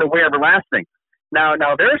lead me in the way everlasting. Now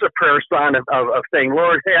there's a prayer sign of saying,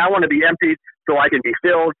 Lord, hey, I want to be emptied so I can be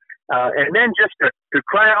filled. And then just to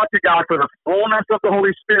cry out to God for the fullness of the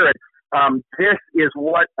Holy Spirit. This is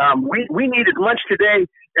what we need as much today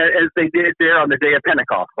as they did there on the day of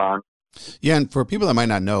Pentecost, Don. Yeah, and for people that might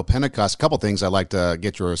not know, Pentecost, a couple things I'd like to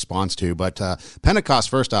get your response to, but Pentecost,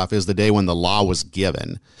 first off, is the day when the law was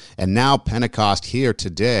given. And now Pentecost here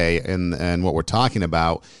today, and what we're talking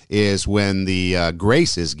about, is when the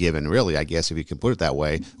grace is given, really, I guess, if you can put it that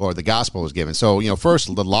way, or the gospel is given. So,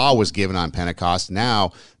 first the law was given on Pentecost.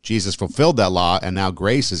 Now Jesus fulfilled that law, and now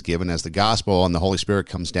grace is given as the gospel and the Holy Spirit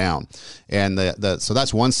comes down. And so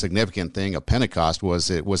that's one significant thing of Pentecost, was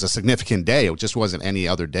it was a significant day. It just wasn't any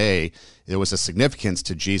other day. There was a significance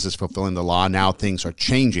to Jesus fulfilling the law. Now things are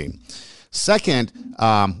changing. Second,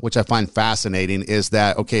 which I find fascinating, is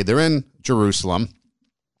that, okay, they're in Jerusalem,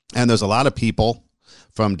 and there's a lot of people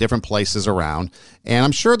from different places around. And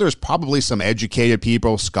I'm sure there's probably some educated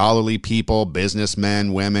people, scholarly people,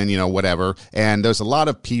 businessmen, women, whatever. And there's a lot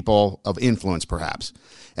of people of influence, perhaps.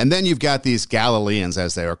 And then you've got these Galileans,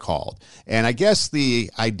 as they are called. And I guess the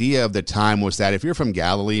idea of the time was that if you're from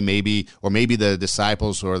Galilee, maybe the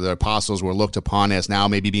disciples or the apostles were looked upon as now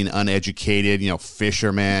maybe being uneducated,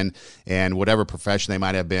 fishermen and whatever profession they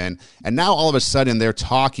might have been. And now all of a sudden they're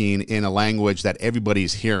talking in a language that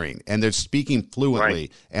everybody's hearing, and they're speaking fluently,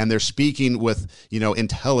 right, and they're speaking with,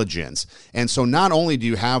 intelligence. And so not only do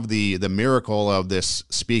you have the miracle of this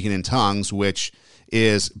speaking in tongues, which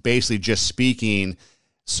is basically just speaking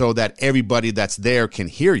so that everybody that's there can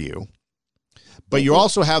hear you, but you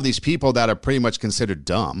also have these people that are pretty much considered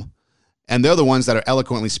dumb, and they're the ones that are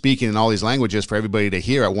eloquently speaking in all these languages for everybody to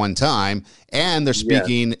hear at one time, and they're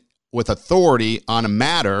speaking with authority on a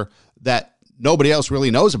matter that nobody else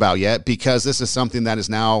really knows about yet, because this is something that is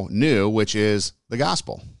now new, which is the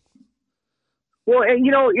gospel. Well, and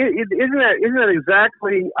isn't that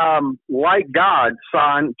exactly like God,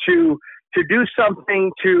 son, to do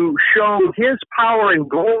something to show his power and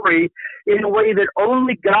glory in a way that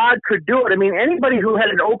only God could do it? I mean, anybody who had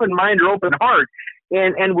an open mind or open heart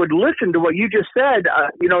and would listen to what you just said,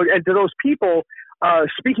 and to those people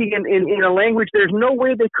speaking in a language there's no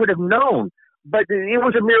way they could have known. But it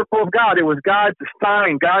was a miracle of God. It was God's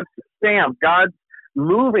sign, God's stamp, God's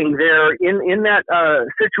moving there in that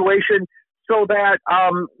situation, so that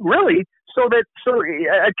So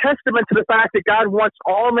a testament to the fact that God wants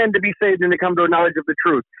all men to be saved and to come to a knowledge of the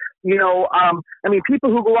truth.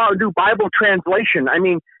 People who go out and do Bible translation,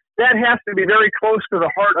 that has to be very close to the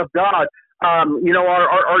heart of God.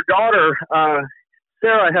 Our daughter,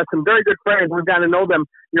 Sarah, has some very good friends. We've gotten to know them,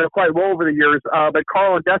 quite well over the years, but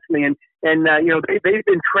Carl and Destiny, and they've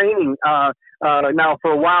been training now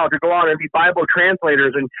for a while to go out and be Bible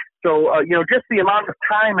translators. And so, just the amount of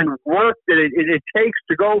time and work that it takes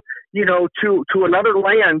to go, to another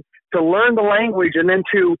land, to learn the language, and then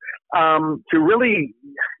to really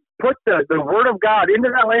put the word of God into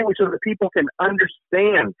that language so that people can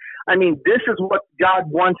understand. This is what God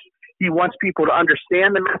wants. He wants people to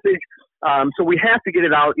understand the message. So we have to get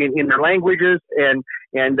it out in their languages, and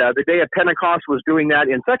the day of Pentecost was doing that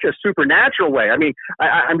in such a supernatural way.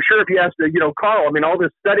 I'm sure if you ask, Carl, all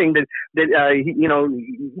this studying that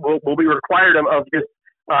will be required of this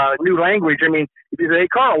new language. If you say, hey,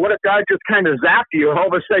 Carl, what if God just kind of zapped you and all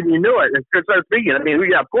of a sudden you knew it and start speaking?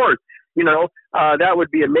 Of course, that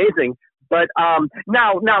would be amazing. But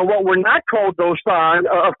now what we're not told, though, Son,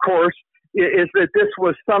 of course, is that this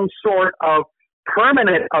was some sort of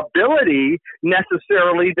permanent ability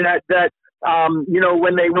necessarily that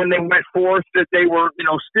when they went forth, that they were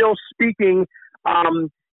still speaking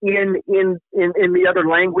in the other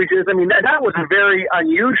languages. That was a very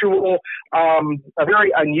unusual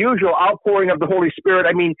outpouring of the Holy Spirit.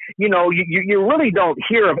 You really don't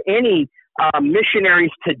hear of any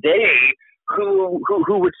missionaries today who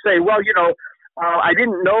would say, well, I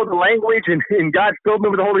didn't know the language, and God filled me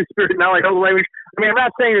with the Holy Spirit. Now I know the language. I'm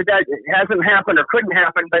not saying that hasn't happened or couldn't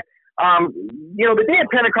happen, but the day of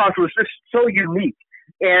Pentecost was just so unique,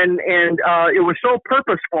 and it was so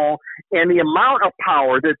purposeful, and the amount of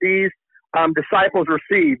power that these disciples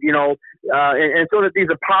received, and so that these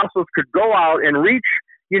apostles could go out and reach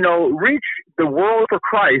the world for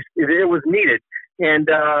Christ. It was needed, and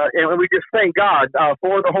we just thank God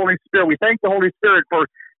for the Holy Spirit. We thank the Holy Spirit for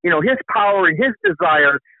his power and his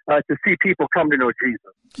desire to see people come to know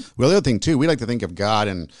Jesus. Well, the other thing, too, we like to think of God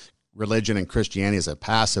and religion and Christianity as a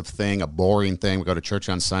passive thing, a boring thing. We go to church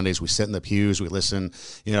on Sundays, we sit in the pews, we listen,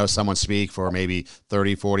 someone speak for maybe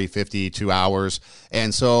 30, 40, 50, 2 hours.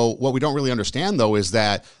 And so what we don't really understand, though, is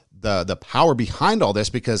that the power behind all this,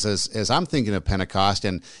 because as I'm thinking of Pentecost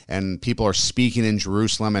and people are speaking in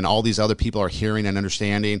Jerusalem and all these other people are hearing and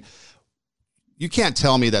understanding, you can't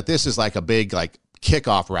tell me that this is like a big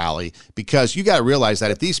kickoff rally, because you got to realize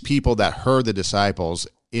that if these people that heard the disciples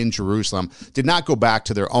in Jerusalem did not go back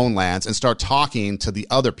to their own lands and start talking to the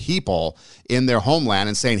other people in their homeland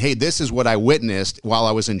and saying, hey, this is what I witnessed while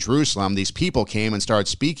I was in Jerusalem. These people came and started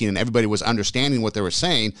speaking and everybody was understanding what they were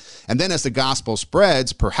saying. And then as the gospel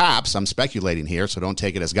spreads, perhaps, I'm speculating here, so don't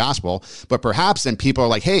take it as gospel, but perhaps then people are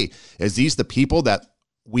like, hey, is these the people that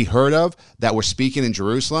we heard of that were speaking in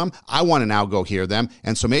Jerusalem? I want to now go hear them.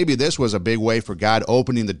 And so maybe this was a big way for God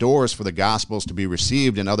opening the doors for the gospels to be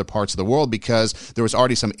received in other parts of the world, because there was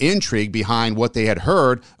already some intrigue behind what they had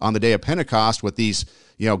heard on the day of Pentecost with these,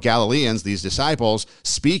 Galileans, these disciples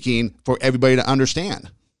speaking for everybody to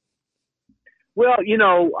understand. Well,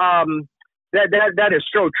 that is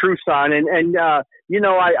so true, son. And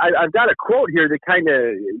I've got a quote here that kind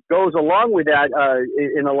of goes along with that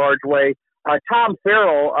in a large way. Tom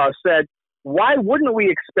Farrell said, "Why wouldn't we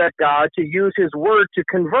expect God to use his word to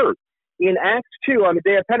convert?" In Acts 2, on the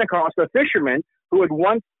day of Pentecost, a fisherman who had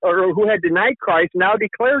denied Christ now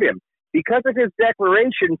declared him. Because of his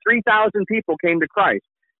declaration, 3,000 people came to Christ.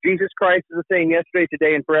 Jesus Christ is the same yesterday,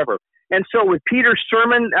 today, and forever. And so with Peter's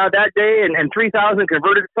sermon that day and 3,000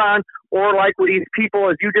 converted, son, or like with these people,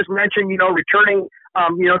 as you just mentioned, returning,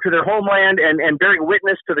 to their homeland and bearing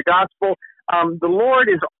witness to the gospel, the Lord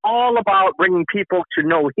is all about bringing people to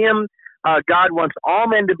know him. God wants all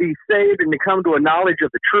men to be saved and to come to a knowledge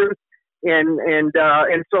of the truth. And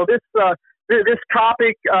so this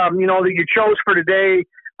topic, that you chose for today,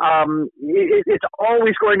 it's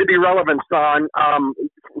always going to be relevant, son,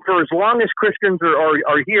 for as long as Christians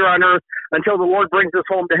are here on earth, until the Lord brings us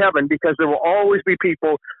home to heaven, because there will always be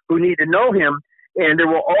people who need to know him, and there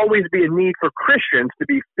will always be a need for Christians to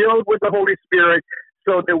be filled with the Holy Spirit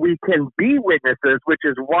so that we can be witnesses, which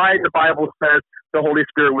is why the Bible says the Holy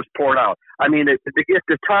Spirit was poured out. I mean, the gift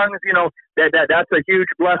of tongues, that's a huge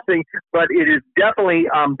blessing, but it is definitely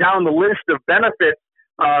down the list of benefits.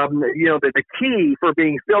 The key for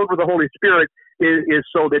being filled with the Holy Spirit is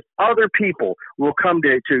so that other people will come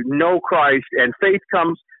to know Christ, and faith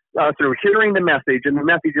comes through hearing the message, and the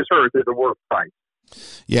message is heard through the word of Christ.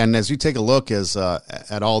 Yeah, and as you take a look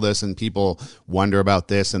at all this, and people wonder about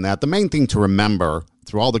this and that, the main thing to remember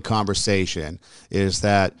through all the conversation is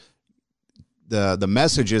that the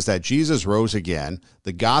message is that Jesus rose again.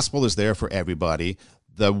 The gospel is there for everybody.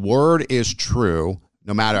 The word is true,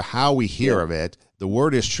 no matter how we hear of it. The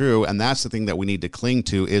word is true, and that's the thing that we need to cling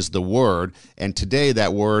to, is the word. And today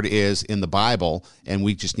that word is in the Bible, and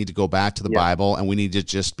we just need to go back to the Bible, and we need to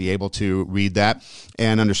just be able to read that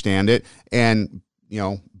and understand it and,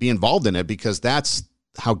 be involved in it, because that's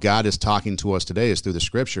how God is talking to us today, is through the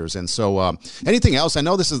scriptures. And so anything else? I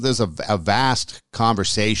know there's a vast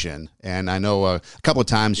conversation, and I know a couple of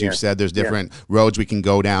times you've said there's different roads we can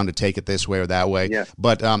go down to take it this way or that way. Yeah.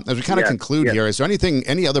 But as we kind of conclude here, is there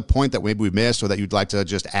any other point that maybe we missed or that you'd like to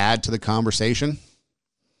just add to the conversation?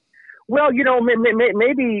 Well,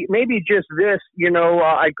 maybe just this,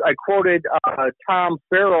 I quoted Tom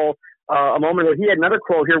Farrell a moment ago. He had another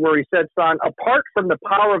quote here where he said, son, apart from the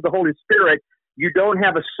power of the Holy Spirit, you don't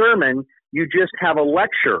have a sermon, you just have a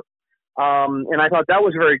lecture. And I thought that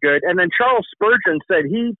was very good. And then Charles Spurgeon said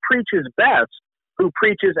he preaches best who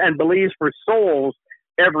preaches and believes for souls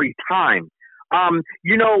every time. One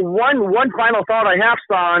final thought I have,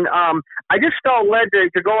 son, I just felt led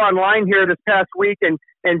to go online here this past week and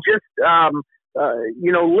just,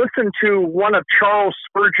 listen to one of Charles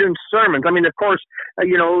Spurgeon's sermons. I mean, of course, it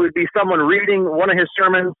would be someone reading one of his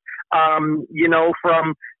sermons, from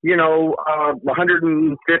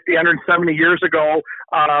 150, 170 years ago.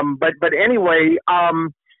 But anyway,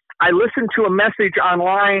 I listened to a message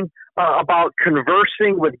online about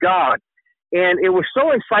conversing with God. And it was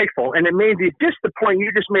so insightful, and it made just the point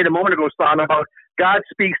you just made a moment ago, Son, about God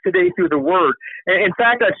speaks today through the Word. And in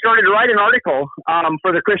fact, I started to write an article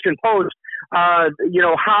for the Christian Post, how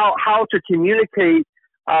to communicate,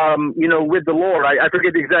 with the Lord. I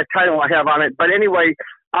forget the exact title I have on it. But anyway,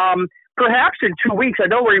 perhaps in 2 weeks, I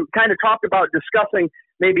know we kind of talked about discussing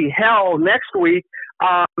maybe hell next week,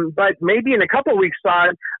 but maybe in a couple of weeks'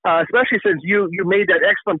 time, especially since you made that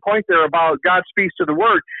excellent point there about God speaks to the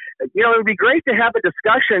Word, it would be great to have a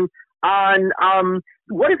discussion on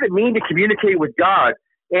what does it mean to communicate with God.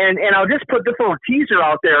 And I'll just put this little teaser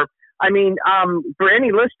out there. I mean, for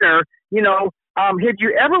any listener, had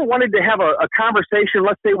you ever wanted to have a conversation,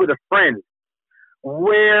 let's say with a friend,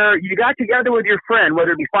 where you got together with your friend,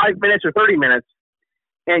 whether it be 5 minutes or 30 minutes,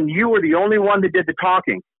 and you were the only one that did the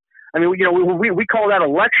talking? I mean, we call that a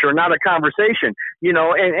lecture, not a conversation,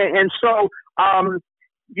 and so,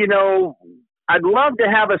 I'd love to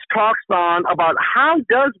have us talk on about how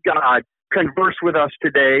does God converse with us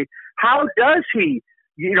today? How does he,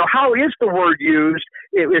 how is the word used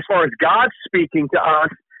as far as God speaking to us?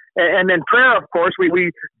 And then prayer, of course,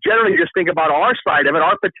 we generally just think about our side of it,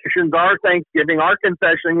 our petitions, our thanksgiving, our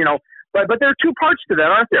confession, but there are two parts to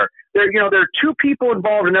that, aren't there? There are two people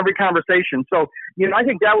involved in every conversation. So, I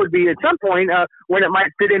think that would be at some point when it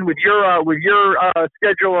might fit in with your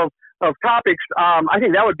schedule of topics. I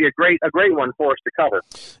think that would be a great one for us to cover.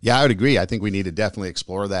 Yeah, I would agree. I think we need to definitely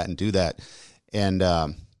explore that and do that, and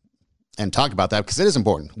talk about that, because it is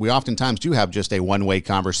important. We oftentimes do have just a one-way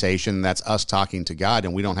conversation. That's us talking to God,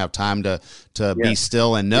 and we don't have time to be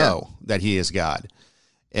still and know that he is God.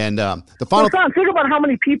 And the final Son, think about how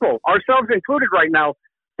many people, ourselves included right now,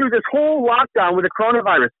 through this whole lockdown with the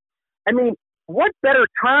coronavirus. I mean, what better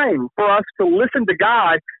time for us to listen to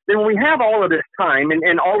God than when we have all of this time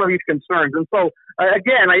and all of these concerns? And so,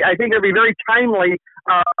 again, I think it'll be very timely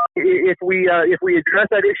if we address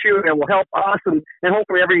that issue, and it will help us and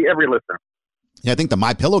hopefully every listener. Yeah, I think the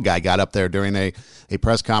MyPillow guy got up there during a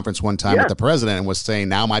press conference one time with the president and was saying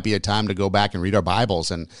now might be a time to go back and read our Bibles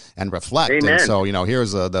and reflect. Amen. And so,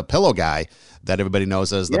 here's the pillow guy that everybody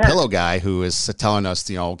knows as the pillow guy, who is telling us,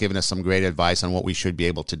 giving us some great advice on what we should be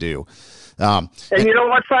able to do. And you know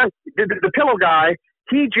what, son? The pillow guy,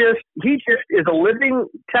 he just is a living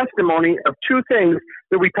testimony of two things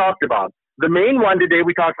that we talked about. The main one today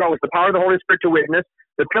we talked about was the power of the Holy Spirit to witness.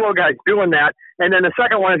 The pillow guy's doing that. And then the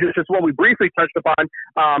second one is just what we briefly touched upon,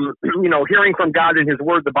 hearing from God in his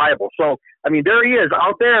word, the Bible. So, I mean, there he is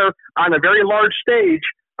out there on a very large stage,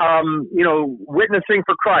 witnessing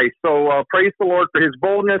for Christ. So praise the Lord for his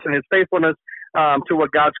boldness and his faithfulness to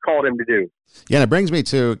what God's called him to do. Yeah, and it brings me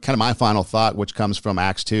to kind of my final thought, which comes from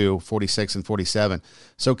Acts 2:46 and 47.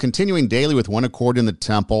 So continuing daily with one accord in the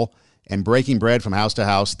temple and breaking bread from house to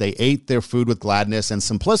house, they ate their food with gladness and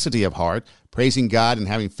simplicity of heart, praising God and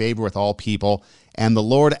having favor with all people. And the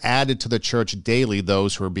Lord added to the church daily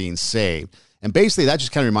those who are being saved. And basically that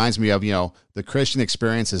just kind of reminds me of, the Christian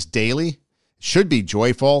experience is daily, should be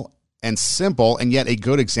joyful and simple, and yet a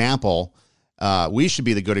good example. We should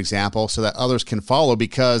be the good example so that others can follow,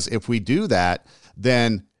 because if we do that,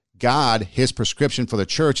 then God, his prescription for the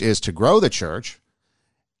church is to grow the church.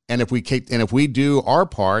 And if we do our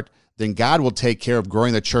part, then God will take care of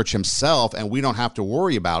growing the church himself, and we don't have to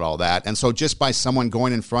worry about all that. And so just by someone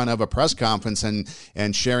going in front of a press conference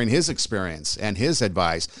and sharing his experience and his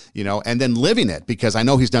advice, and then living it, because I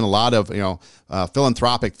know he's done a lot of,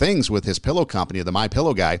 philanthropic things with his pillow company, the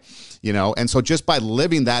MyPillow guy, and so just by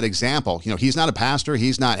living that example, he's not a pastor,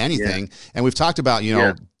 he's not anything. Yeah. And we've talked about,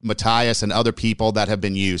 Matthias and other people that have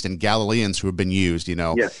been used, and Galileans who have been used,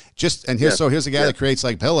 So here's a guy that creates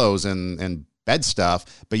like pillows and bed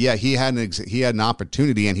stuff, but yeah, he had an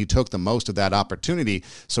opportunity, and he took the most of that opportunity.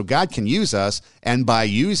 So God can use us, and by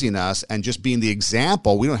using us and just being the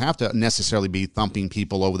example, we don't have to necessarily be thumping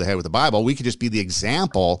people over the head with the Bible. We could just be the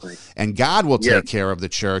example, and God will take care of the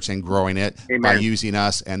church and growing it by using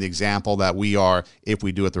us and the example that we are, if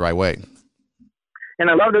we do it the right way. And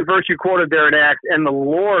I love the verse you quoted there in Acts, and the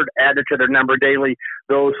Lord added to their number daily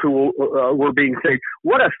those who were being saved.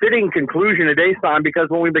 What a fitting conclusion today, Son, because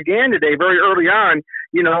when we began today, very early on,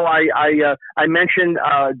 I mentioned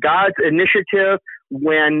God's initiative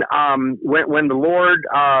when the Lord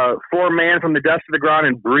formed man from the dust of the ground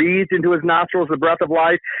and breathed into his nostrils the breath of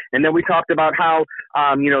life. And then we talked about how,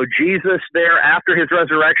 Jesus there after his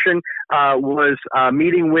resurrection was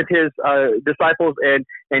meeting with his disciples,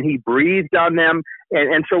 and he breathed on them.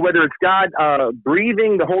 And so whether it's God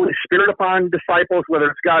breathing the Holy Spirit upon disciples, whether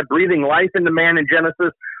it's God breathing life into man in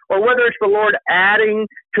Genesis, or whether it's the Lord adding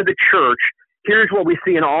to the church, here's what we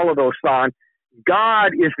see in all of those, Son.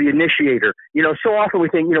 God is the initiator. So often we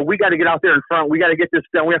think, we got to get out there in front. We got to get this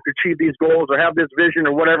done. We have to achieve these goals or have this vision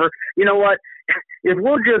or whatever. You know what? If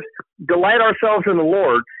we'll just delight ourselves in the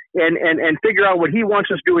Lord and figure out what he wants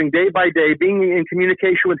us doing day by day, being in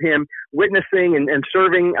communication with him, witnessing and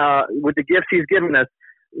serving with the gifts he's given us,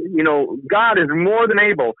 God is more than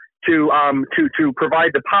able to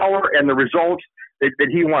provide the power and the results that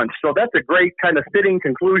he wants. So that's a great kind of fitting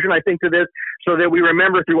conclusion, I think, to this, so that we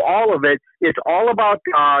remember through all of it, it's all about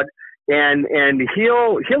God, and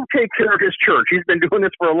he'll take care of his church. He's been doing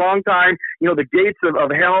this for a long time. The gates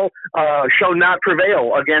of hell shall not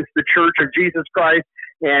prevail against the church of Jesus Christ.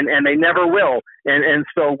 and they never will. And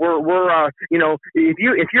so we're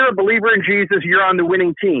if you're a believer in Jesus, you're on the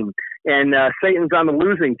winning team, and Satan's on the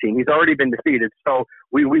losing team. He's already been defeated. So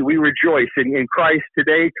we rejoice in Christ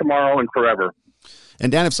today, tomorrow, and forever.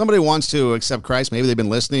 And Dan, if somebody wants to accept Christ, maybe they've been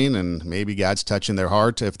listening and maybe God's touching their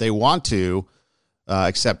heart. If they want to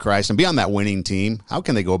accept Christ and be on that winning team, how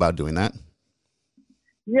can they go about doing that?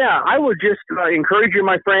 Yeah, I would just encourage you,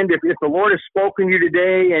 my friend, if the Lord has spoken to you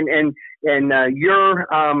today and you're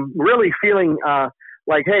really feeling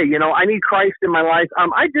like, hey, I need Christ in my life,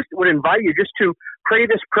 I just would invite you just to pray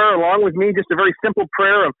this prayer along with me, just a very simple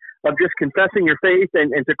prayer of just confessing your faith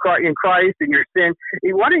and to cry in Christ and your sin.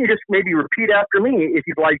 Why don't you just maybe repeat after me if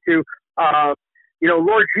you'd like to?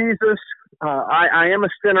 Lord Jesus, I am a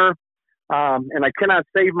sinner and I cannot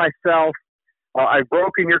save myself. I've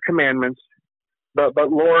broken your commandments. But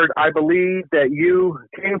Lord, I believe that you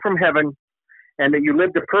came from heaven and that you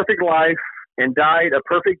lived a perfect life and died a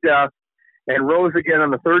perfect death and rose again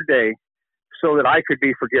on the third day so that I could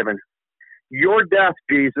be forgiven. Your death,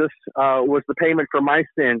 Jesus, was the payment for my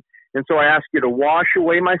sin. And so I ask you to wash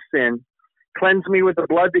away my sin, cleanse me with the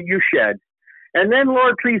blood that you shed. And then,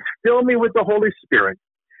 Lord, please fill me with the Holy Spirit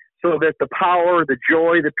so that the power, the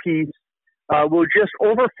joy, the peace will just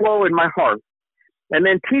overflow in my heart. And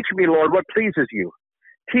then teach me, Lord, what pleases you.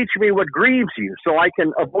 Teach me what grieves you so I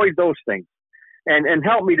can avoid those things. And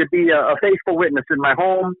help me to be a faithful witness in my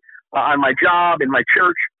home, on my job, in my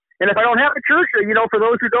church. And if I don't have a church, for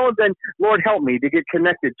those who don't, then Lord, help me to get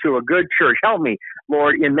connected to a good church. Help me,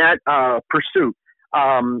 Lord, in that pursuit.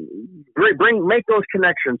 Make those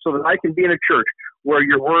connections so that I can be in a church where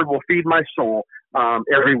your word will feed my soul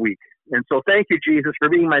every week. And so thank you, Jesus, for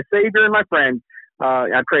being my Savior and my friend.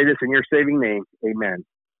 I pray this in your saving name. Amen.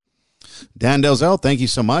 Dan Delzell, thank you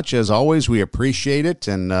so much. As always, we appreciate it,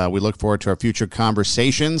 and we look forward to our future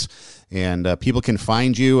conversations. And people can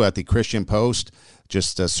find you at the Christian Post.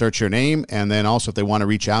 Just search your name, and then also if they want to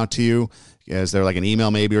reach out to you, is there like an email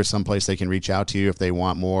maybe or someplace they can reach out to you if they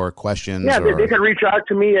want more questions? Yeah, they can reach out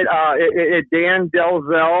to me at Dan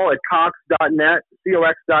Delzell at Cox.net,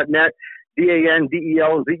 COX.net,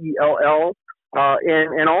 DANDELZELL.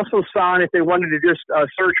 And also, Son, if they wanted to just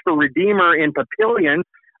search for Redeemer in Papillion,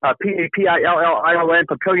 Papillon,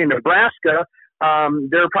 Papillion, Nebraska,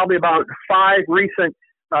 there are probably about 5 recent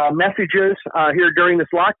messages here during this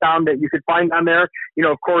lockdown that you could find on there.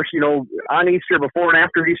 Of course, on Easter, before and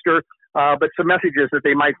after Easter, but some messages that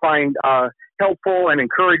they might find helpful and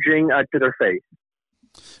encouraging to their faith.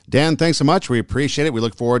 Dan, thanks so much. We appreciate it. We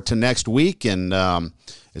look forward to next week. And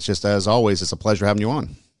it's just, as always, it's a pleasure having you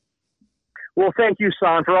on. Well, thank you,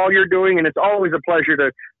 Son, for all you're doing, and it's always a pleasure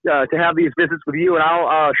to have these visits with you, and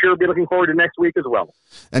I'll sure be looking forward to next week as well.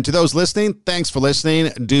 And to those listening, thanks for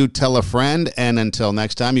listening. Do tell a friend, and until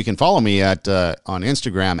next time, you can follow me on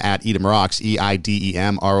Instagram at EdemRocks,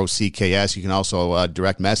 EIDEMROCKS. You can also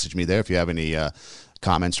direct message me there if you have any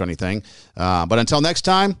comments or anything. But until next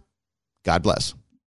time, God bless.